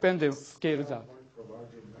omega dependence scales up.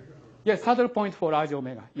 Yes, saddle point for large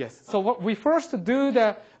omega. Yes. So what we first do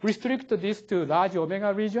restrict this to large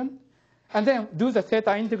omega region, and then do the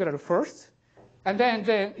theta integral first, and then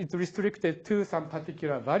it's restricted to some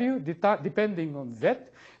particular value depending on z.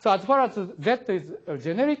 So as far as z is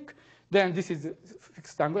generic, then this is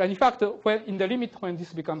fixed angle. And in fact, in the limit when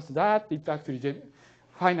this becomes that, it's actually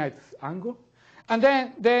finite angle. And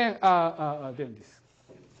then this.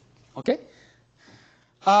 Okay.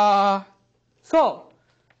 So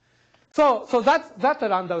that's the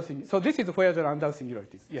Landau singularity. So this is where the Landau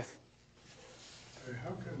singularity is. Yes.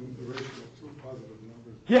 How can the ratio of two positive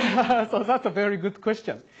numbers? Yeah. So that's a very good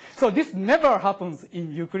question. So this never happens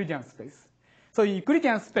in Euclidean space. So in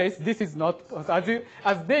Euclidean space, this is not,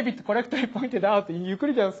 as David correctly pointed out, in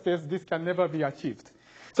Euclidean space, this can never be achieved.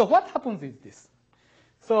 So what happens is this.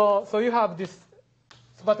 So you have this,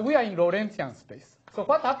 but we are in Lorentzian space. So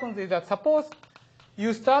what happens is that suppose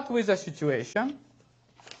you start with a situation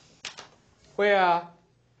where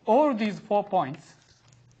all these 4 points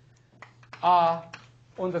are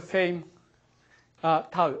on the same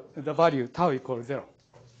tau, the value tau equals 0.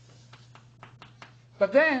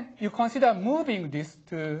 But then you consider moving this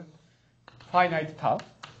to finite tau,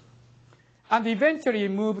 and eventually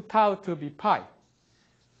move tau to be pi.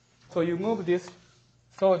 So you move this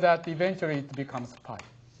so that eventually it becomes pi.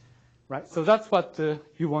 Right? So that's what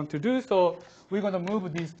you want to do. So we're going to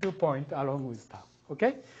move these 2 points along with tau.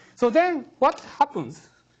 Okay? So then what happens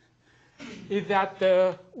is that,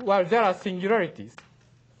 well, there are singularities.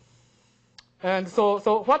 And so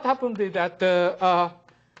what happens is that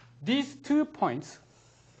these 2 points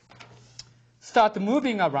start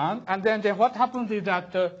moving around, and then what happens is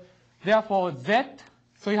that, therefore, z,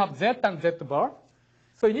 so you have z and z bar.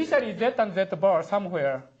 So initially, z and z bar are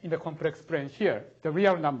somewhere in the complex plane here, the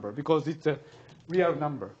real number, because it's a real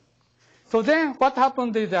number. So then what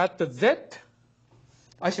happens is that the z,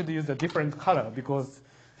 I should use a different color because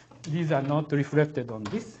these are not reflected on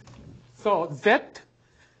this. So z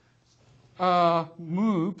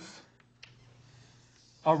moves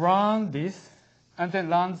around this and then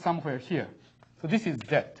lands somewhere here. So this is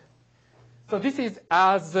z. So this is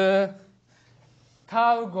as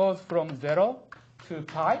tau goes from 0 to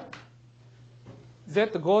pi. Z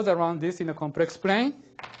goes around this in a complex plane.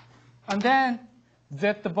 And then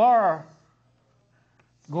z bar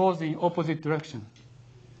goes in opposite direction.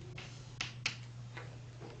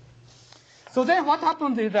 So then what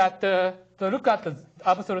happens is that, to look at the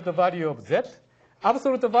absolute value of z,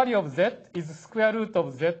 absolute value of z is square root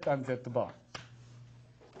of z and z bar.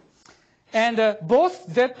 And both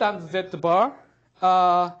z and z bar,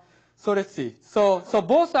 so let's see. So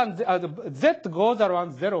both and z goes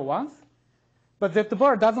around 0 once, but z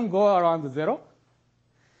bar doesn't go around 0.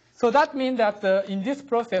 So that means that in this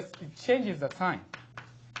process, it changes the sign.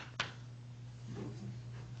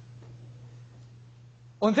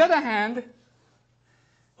 On the other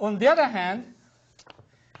hand,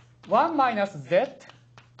 1 minus z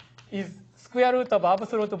is square root of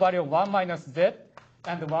absolute value of 1 minus z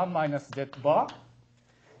and 1 minus z bar.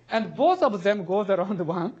 And both of them goes around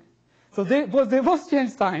 1. So they both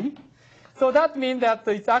change sign. So that means that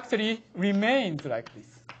it actually remains like this.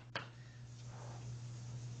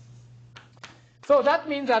 So that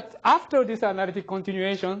means that after this analytic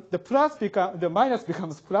continuation, the minus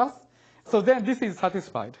becomes plus. So then this is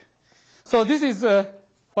satisfied. So this is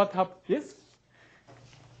what happens. Yes?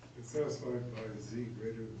 It's satisfied by z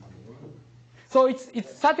greater than 1. So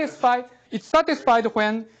it's satisfied. It's satisfied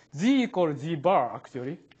when z equals z bar,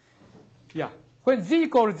 actually. Yeah. When z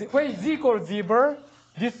equals z bar,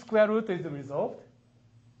 this square root is resolved.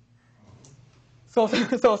 So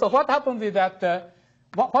what happens is that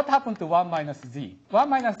what happened to 1 minus z? 1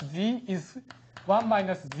 minus z is 1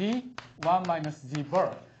 minus z, 1 minus z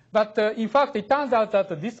bar. But in fact, it turns out that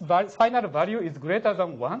this final value is greater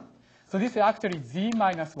than 1. So this is actually z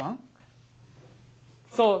minus 1.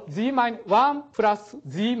 So 1 plus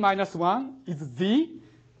z minus 1 is z.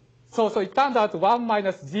 So it turns out 1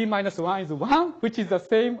 minus z minus 1 is 1, which is the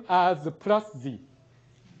same as plus z.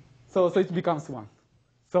 So it becomes 1.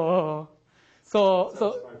 Satisfied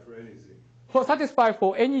for any z. Satisfied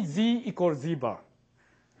for any z equals z bar.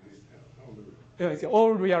 It's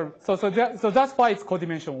all real. So that's why it's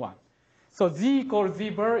codimension 1. So z equals z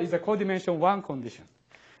bar is a codimension 1 condition.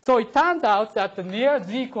 So it turns out that near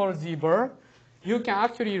z equals z bar, you can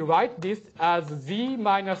actually write this as z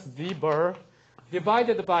minus z bar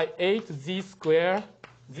divided by 8z squared,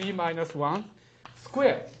 z minus 1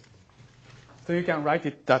 squared. So you can write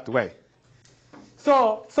it that way.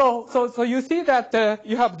 So you see that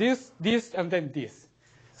you have this, and then this.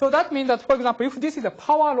 So that means that, for example, if this is a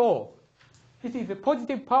power law, this is a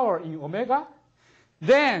positive power in omega,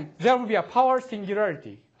 then there will be a power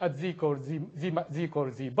singularity at z equals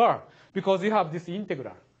z bar, because you have this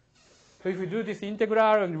integral. So if you do this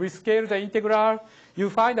integral and rescale the integral, you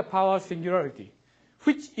find a power singularity,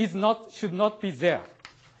 which should not be there.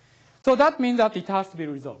 So that means that it has to be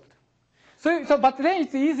resolved. But then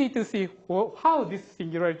it's easy to see how this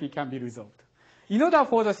singularity can be resolved. In order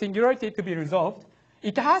for the singularity to be resolved,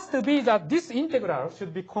 it has to be that this integral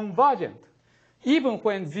should be convergent, even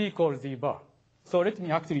when z equals z bar. So let me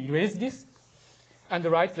actually erase this and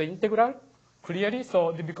write the integral clearly.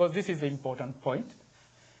 So because this is the important point.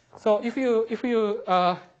 So if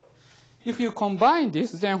you combine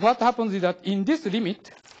this, then what happens is that in this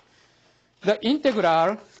limit, the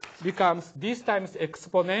integral becomes this times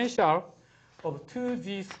exponential of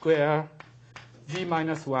 2z squared, z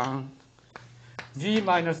minus 1, z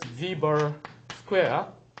minus z bar square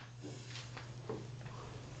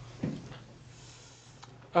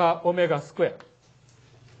omega squared.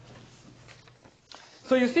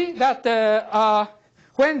 So you see that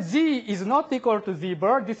when z is not equal to z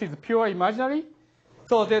bar, this is pure imaginary.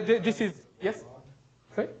 So this is, yes?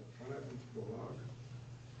 Sorry? What happened to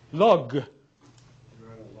the log? Log. You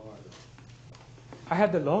had a log. I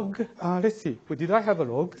had a log. Let's see. Did I have a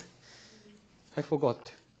log? I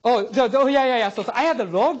forgot. Oh, yeah. So I had a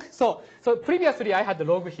log. So previously I had the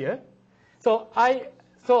log here. So I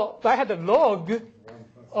had a log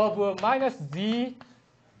of minus z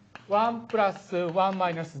 1 plus 1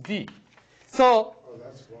 minus z. So Oh,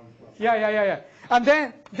 that's 1 plus. yeah. And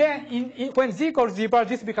then when z equals z bar,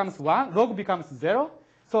 this becomes 1. Log becomes 0.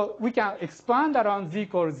 So we can expand around z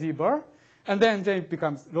equals z bar, and then it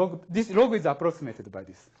becomes log. This log is approximated by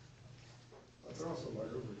this. That's also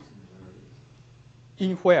Lyubim's similarities.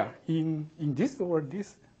 In where? In this or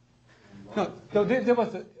this? No, there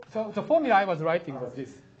was the formula I was writing was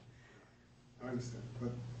this. I understand,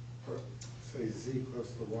 but for, say z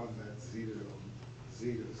close to 1, that's z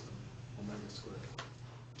is omega squared.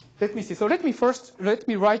 Let me see. So let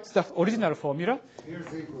me write the original formula. Here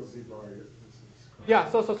z equals z bar. This is correct. Yeah.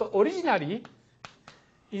 So originally,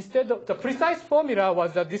 instead of the precise formula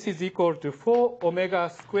was that this is equal to 4 omega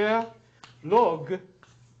square log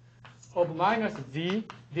of minus z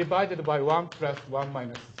divided by 1 plus 1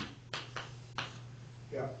 minus z.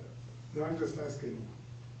 Yeah, no, I'm just asking,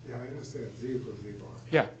 yeah, I understand z equals z bar.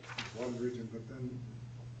 Yeah. One region, but then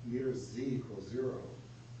near z equals 0,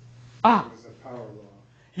 there's a power law.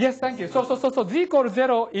 Yes, thank you. So z equals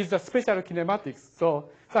 0 is the special kinematics. So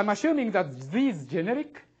I'm assuming that z is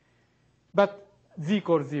generic, but z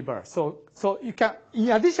equals z bar. So you can, in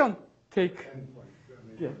addition, take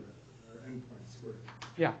Endpoint, Yeah. or endpoint squared.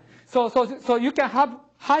 yeah. So you can have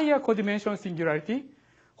higher codimension singularity,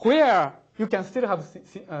 where you can still have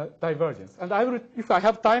divergence. And I will, if I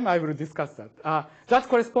have time, I will discuss that. That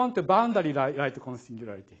corresponds to boundary right cone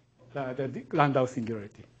singularity, the Landau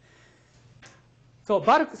singularity. So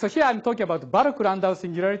here I'm talking about bulk Landau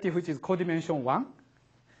singularity, which is codimension 1.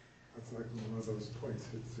 That's like when one of those points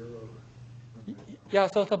hits 0. Yeah,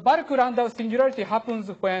 so bulk Landau singularity happens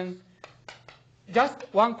when just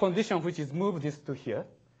one condition, which is move this to here.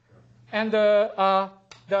 And the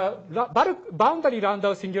boundary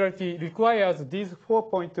Landau singularity requires these 4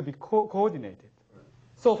 points to be coordinated.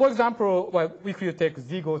 So for example, well, if you take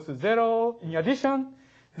z goes to 0 in addition,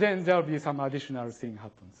 then there will be some additional thing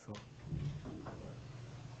happens. So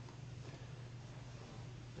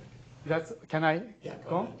that's, can I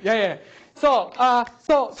go on? Yeah. So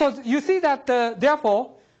you see that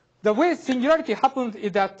therefore, the way singularity happens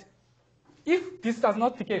is that if this does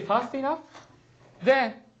not decay fast enough,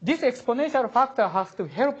 then this exponential factor has to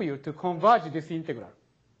help you to converge this integral.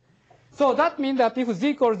 So that means that if z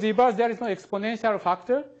equals z bar, there is no exponential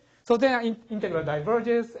factor. So then integral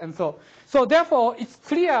diverges, and so therefore it's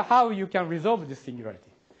clear how you can resolve this singularity.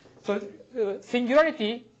 So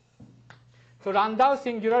singularity, so Landau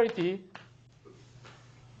singularity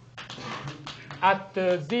at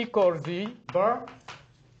z equals z bar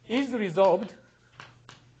is resolved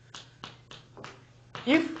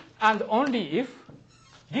if and only if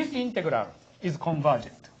this integral is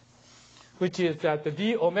convergent, which is that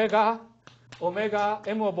d omega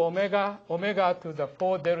m of omega to the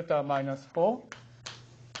 4 delta minus 4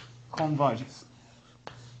 converges.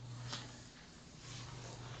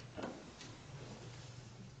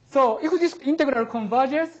 So if this integral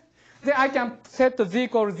converges, then I can set z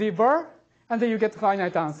equals z bar, and then you get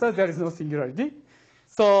finite answer. There is no singularity.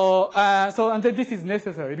 And then this is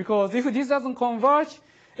necessary, because if this doesn't converge,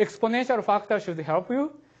 exponential factor should help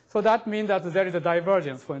you. So that means that there is a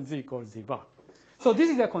divergence when z equals z bar. So this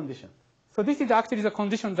is a condition. So this is actually the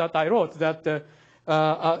condition that I wrote, that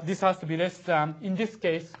this has to be less than, in this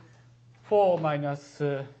case, 3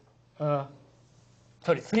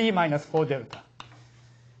 minus 4 delta.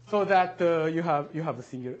 So that you have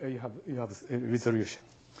a resolution.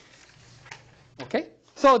 Okay.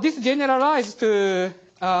 So this generalized to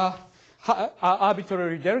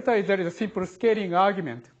arbitrary delta. There is a simple scaling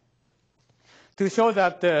argument to show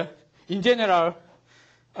that in general,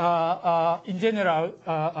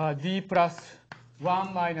 d plus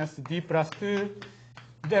 1 minus d plus 2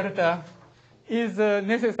 delta is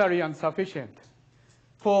necessary and sufficient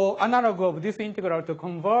for analog of this integral to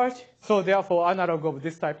converge. So therefore, analog of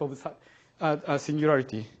this type of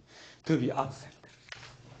singularity to be absent.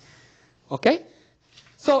 Okay?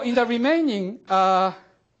 So in the remaining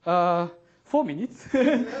 4 minutes,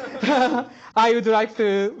 I would like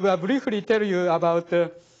to briefly tell you about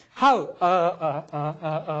how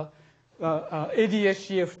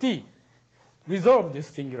ADS-CFT resolve this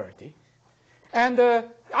singularity. And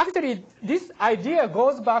actually, this idea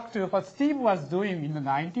goes back to what Steve was doing in the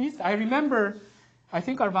 90s. I remember, I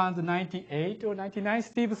think around 98 or 99,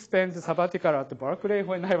 Steve spent the sabbatical at Berkeley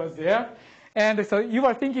when I was there. And so you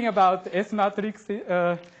were thinking about S matrix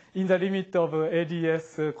in the limit of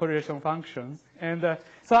ADS correlation functions. And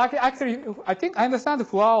so actually, I think I understand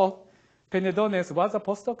Joao Penedones was a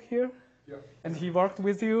postdoc here. Yeah. And he worked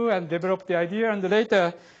with you and developed the idea, and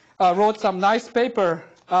later wrote some nice paper,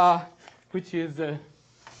 which is.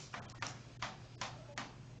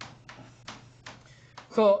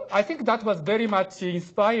 So I think that was very much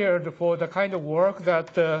inspired for the kind of work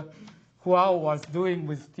that Joao was doing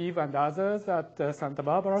with Steve and others at Santa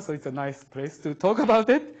Barbara. So it's a nice place to talk about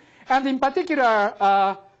it. And in particular,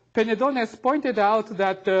 Penedones pointed out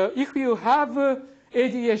that if you have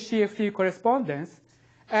ADS-CFT correspondence,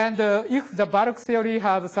 and if the bulk theory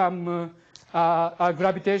has some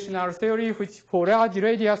gravitational theory, which for large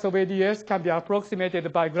radius of ADS can be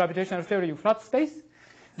approximated by gravitational theory in flat space,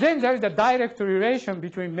 then there is a direct relation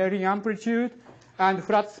between Mellin amplitude and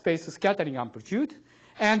flat space scattering amplitude.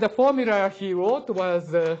 And the formula he wrote was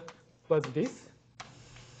this.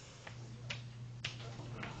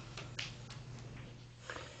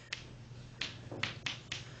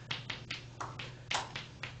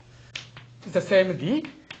 It's the same D.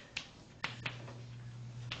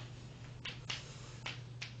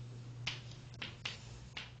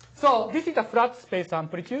 So this is a flat space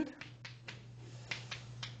amplitude.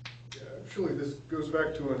 Yeah, actually, this goes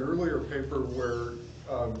back to an earlier paper where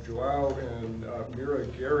Joao and Mira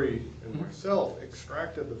Gary and myself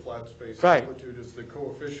extracted the flat space amplitude as the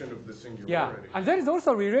coefficient of the singularity. Yeah, and there is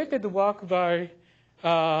also related work by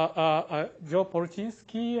Joe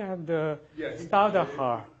Polchinski and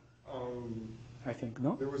Staudacher. I think,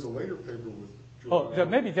 no? There was a later paper with Joao. Oh,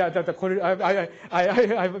 maybe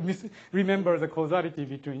I remember the causality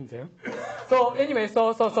between them. So anyway,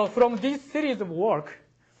 so from this series of work,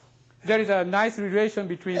 there is a nice relation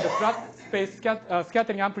between the flat space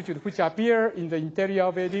scattering amplitude, which appear in the interior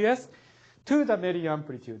of ADS, to the Mellin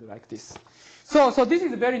amplitude like this. So this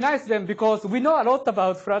is very nice then, because we know a lot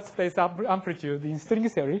about flat space amplitude in string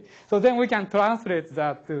theory. So then we can translate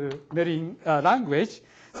that to Mellin language.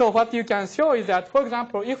 So what you can show is that, for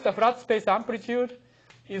example, if the flat space amplitude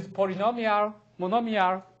is monomial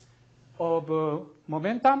of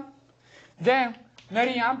momentum, then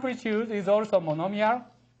Mellin amplitude is also monomial.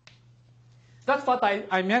 That's what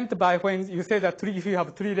I meant by when you say that if you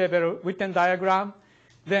have three-level Witten diagram,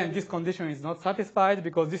 then this condition is not satisfied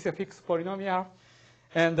because this is a fixed polynomial,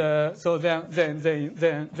 and so then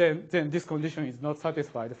this condition is not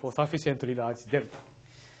satisfied for sufficiently large delta.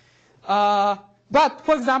 But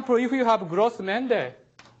for example, if you have Gross-Mendel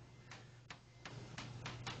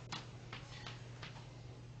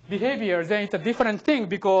behavior, then it's a different thing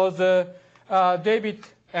because David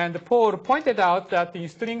and Paul pointed out that in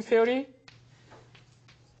string theory,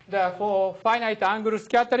 for finite angle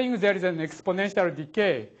scattering, there is an exponential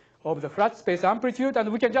decay of the flat space amplitude,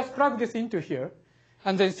 and we can just plug this into here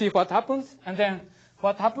and then see what happens. And then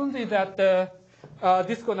what happens is that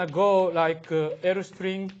this is going to go like L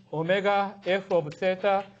string omega f of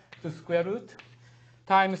theta to square root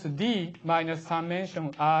times d minus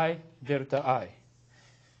summation I delta I.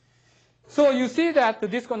 So you see that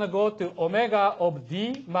this is going to go to omega of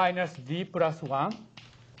d minus d plus 1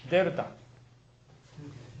 delta.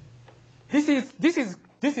 This is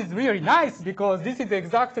really nice because this is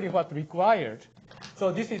exactly what required.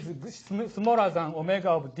 So this is smaller than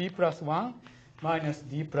omega of d plus 1 minus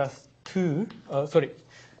d plus 2. D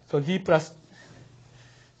plus,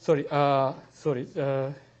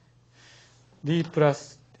 d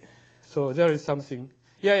plus, so there is something.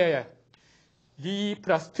 D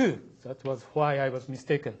plus 2. That was why I was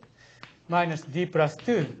mistaken. Minus d plus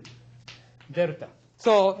 2 delta.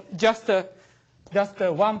 So just 1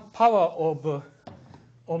 power of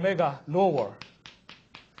omega lower.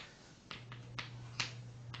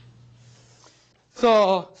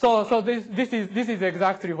 So this is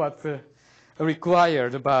exactly what's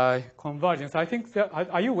required by convergence. I think.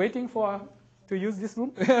 Are you waiting to use this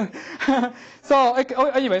room? So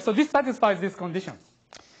anyway, so this satisfies this condition.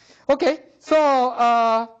 Okay.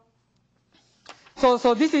 So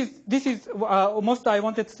this is most I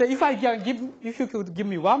wanted to say. If you could give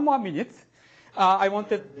me 1 more minute. I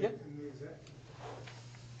wanted. Yeah?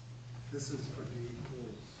 This is for D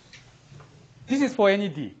equals. This is for any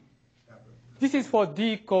D. This is for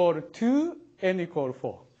D equal 2, N equal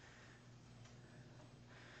 4.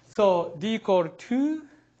 So D equal 2.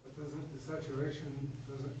 But doesn't the saturation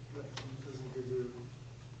doesn't give you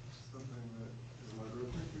something that is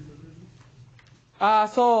logarithmic?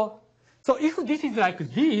 So if this is like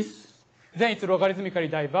this, then it's logarithmically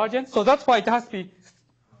divergent. So that's why it has to be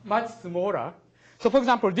much smaller. So for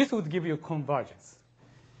example, this would give you convergence.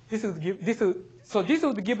 So this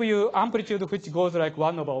would give you amplitude which goes like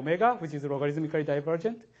 1 over omega, which is logarithmically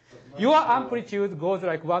divergent. Your amplitude goes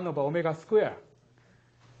like 1 over omega square.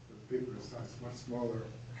 The big precise, much smaller,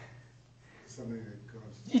 something that goes.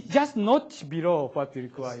 It's just notch below what we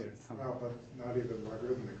require. No, but not even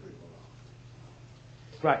logarithmically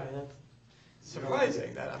below. Right.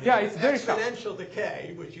 Surprising that. I mean, Yeah, it's very soft. exponential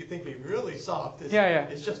decay, which you think would be really soft, is, Yeah.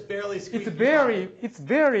 is just barely squeaking It's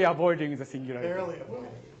very avoiding the singularity. barely avoiding.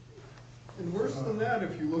 And worse than that,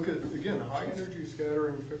 if you look at, again, high energy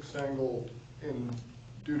scattering fixed angle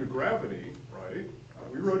due to gravity, right?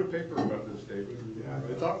 We wrote a paper about this, David.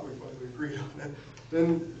 I thought we finally agreed on it.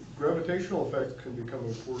 Then gravitational effects can become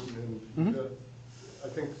important, and I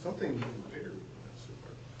think something even bigger than this.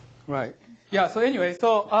 Right. Yeah. So anyway,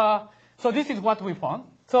 so this is what we found.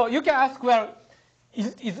 So you can ask, well,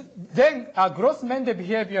 then gross Mendel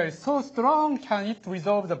behavior is so strong, can it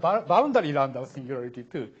resolve the boundary Landau singularity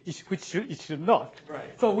too? Which it should not.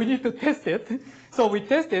 Right. So we need to test it. So we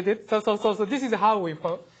tested it. So this is how we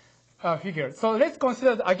figured. So let's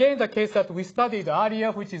consider again the case that we studied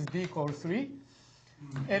earlier, which is d equals 3,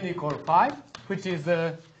 n equals 5, which is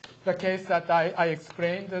the case that I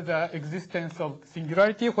explained the existence of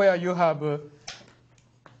singularity where you have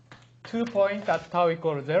 2 points at tau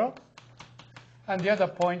equals 0. And the other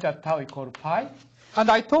point at tau equals pi. And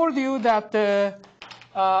I told you that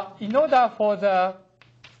in order for the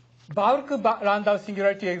bulk Landau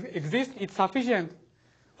singularity exist, it's sufficient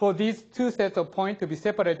for these two sets of points to be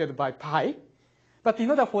separated by pi. But in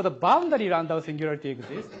order for the boundary Landau singularity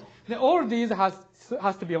exist, then all these has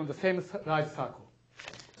to be on the same large circle.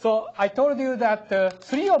 So I told you that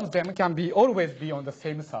 3 of them can always be on the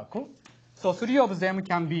same circle. So 3 of them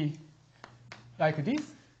can be like this.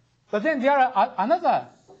 But then there are another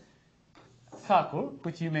circle,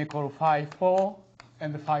 which you may call phi 4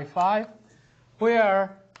 and phi 5,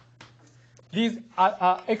 where these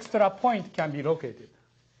extra point can be located.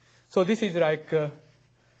 So this is like,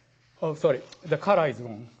 oh, sorry, the color is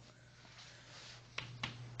wrong.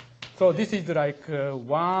 So this is like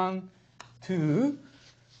 1, 2,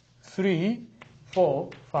 3, 4,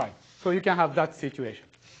 5. So you can have that situation.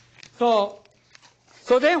 So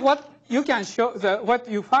then what you can show, what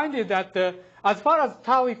you find is that as far as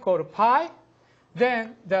tau equals pi,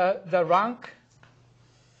 then the rank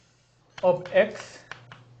of x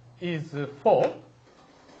is 4.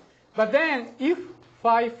 But then if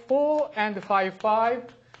phi 4 and phi 5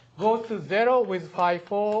 go to 0 with phi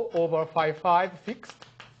 4 over phi 5 fixed,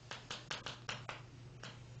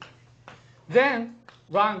 then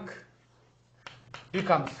rank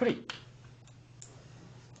becomes 3.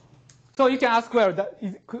 So you can ask, well,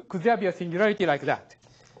 could there be a singularity like that?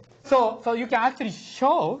 So you can actually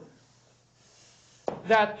show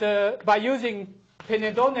that by using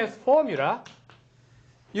Penedon's formula,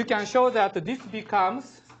 you can show that this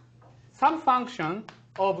becomes some function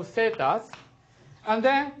of thetas, and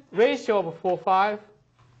then ratio of phi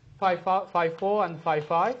 4 and phi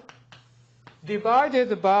 5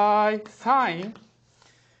 divided by sine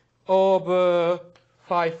of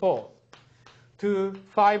phi 4 to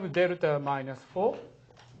 5 delta minus 4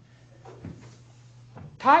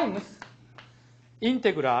 times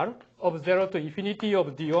integral of 0 to infinity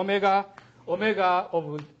of d omega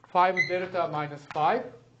of 5 delta minus 5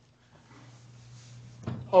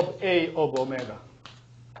 of a of omega.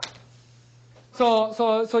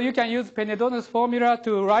 So you can use Penedon's formula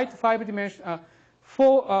to write 5-dimensional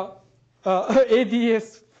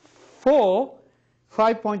ADS 4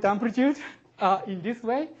 5-point amplitude in this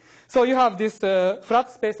way. So you have this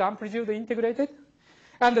flat space amplitude integrated,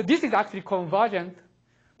 and this is actually convergent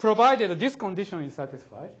provided this condition is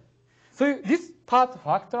satisfied. So this part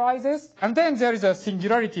factorizes, and then there is a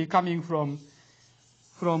singularity coming from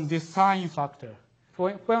this sign factor.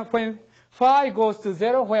 When phi goes to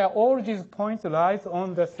 0, where all these points lies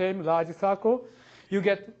on the same large circle, you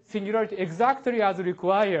get singularity exactly as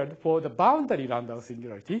required for the boundary Landau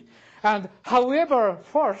singularity. And however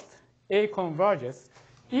first A converges,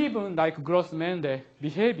 even like gross Mendel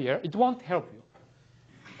behavior, it won't help you.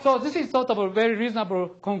 So this is sort of a very reasonable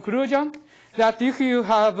conclusion that if you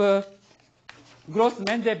have gross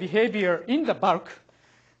Mendel behavior in the bulk,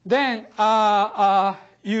 then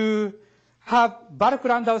you have bulk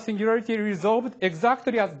Landau singularity resolved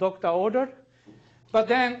exactly as Doctor ordered, but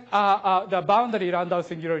then the boundary Landau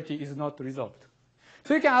singularity is not resolved.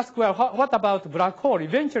 So you can ask, well, what about black hole?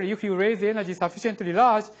 Eventually, if you raise the energy sufficiently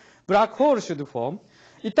large, black hole should form.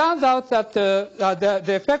 It turns out that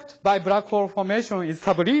the effect by black hole formation is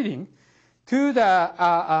subleading to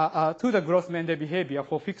the gross-Mendel behavior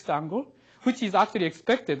for fixed angle, which is actually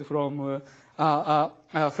expected from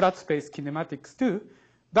flat space kinematics too.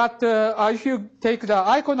 But if you take the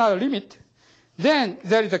iconal limit, then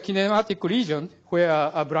there is a kinematic region where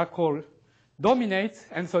a black hole dominates,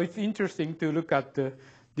 and so it's interesting to look at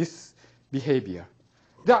this behavior.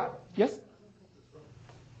 Yes?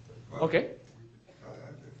 Okay.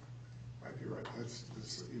 Might be right.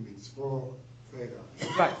 You mean small theta.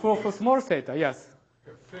 Right, for small theta, yes.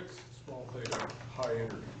 Yeah, fixed small theta, high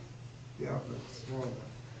energy. Yeah, but small.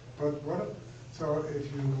 But what? So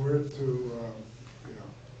if you were to,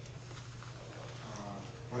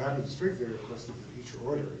 what happens to string theory, of course, is that each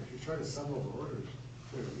order. If you try to sum over orders,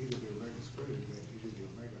 e to the omega squared, you get e to the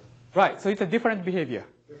omega. Right, so it's a different behavior.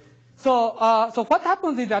 So what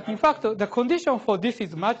happens is that, in fact, the condition for this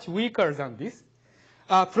is much weaker than this,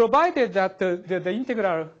 provided that the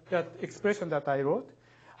integral, that expression that I wrote,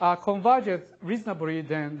 converges reasonably,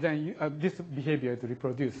 then this behavior is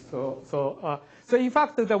reproduced. So in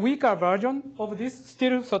fact, the weaker version of this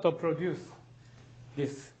still sort of produce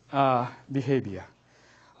this behavior.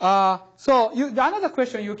 Another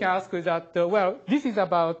question you can ask is that, well, this is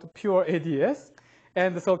about pure ADS.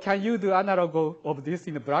 And so can you do analog of this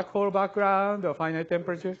in a black hole background or finite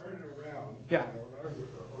temperature? Turn it around. Yeah. What I was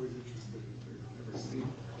always interested in, never seen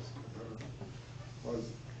was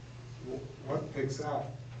what picks out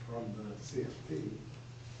from the CFT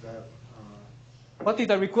that. What is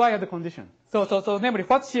the required condition? So namely,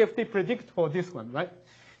 what CFT predict for this one, right?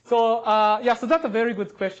 So so that's a very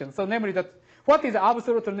good question. So namely, that what is the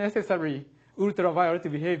absolutely necessary ultraviolet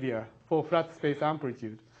behavior for flat space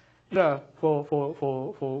amplitude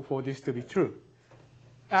for this to be true?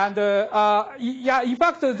 And in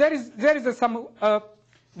fact, there is some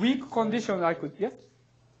weak condition I could, yes?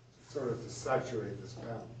 Sort of to saturate this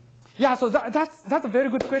band. Yeah, so that's a very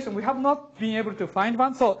good question. We have not been able to find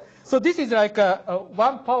one. So this is like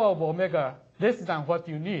 1 power of omega less than what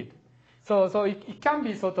you need. So it can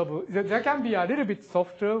be sort of, there can be a little bit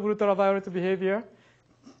softer ultraviolet behavior,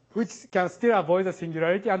 which can still avoid the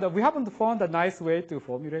singularity. And we haven't found a nice way to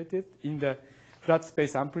formulate it in the flat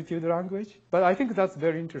space amplitude language. But I think that's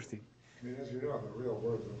very interesting. I mean, as you know, in the real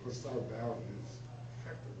world, the Poisson bound is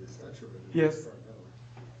effectively saturated. Yes.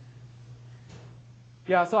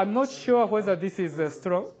 Yeah, so I'm not sure whether this is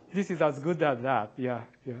strong. This is as good as that. Yeah.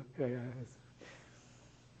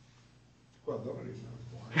 Well, nobody knows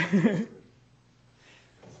why.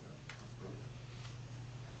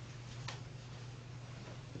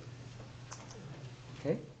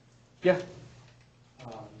 Okay. Yeah.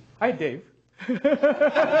 Hi, Dave. I'm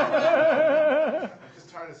just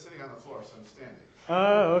tired of sitting on the floor, so I'm standing.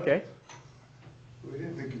 Oh, okay. We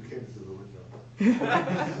didn't think you came through the window.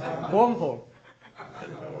 Wormhole.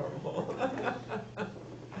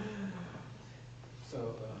 So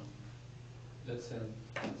let's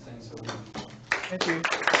thanks everyone. Thank you.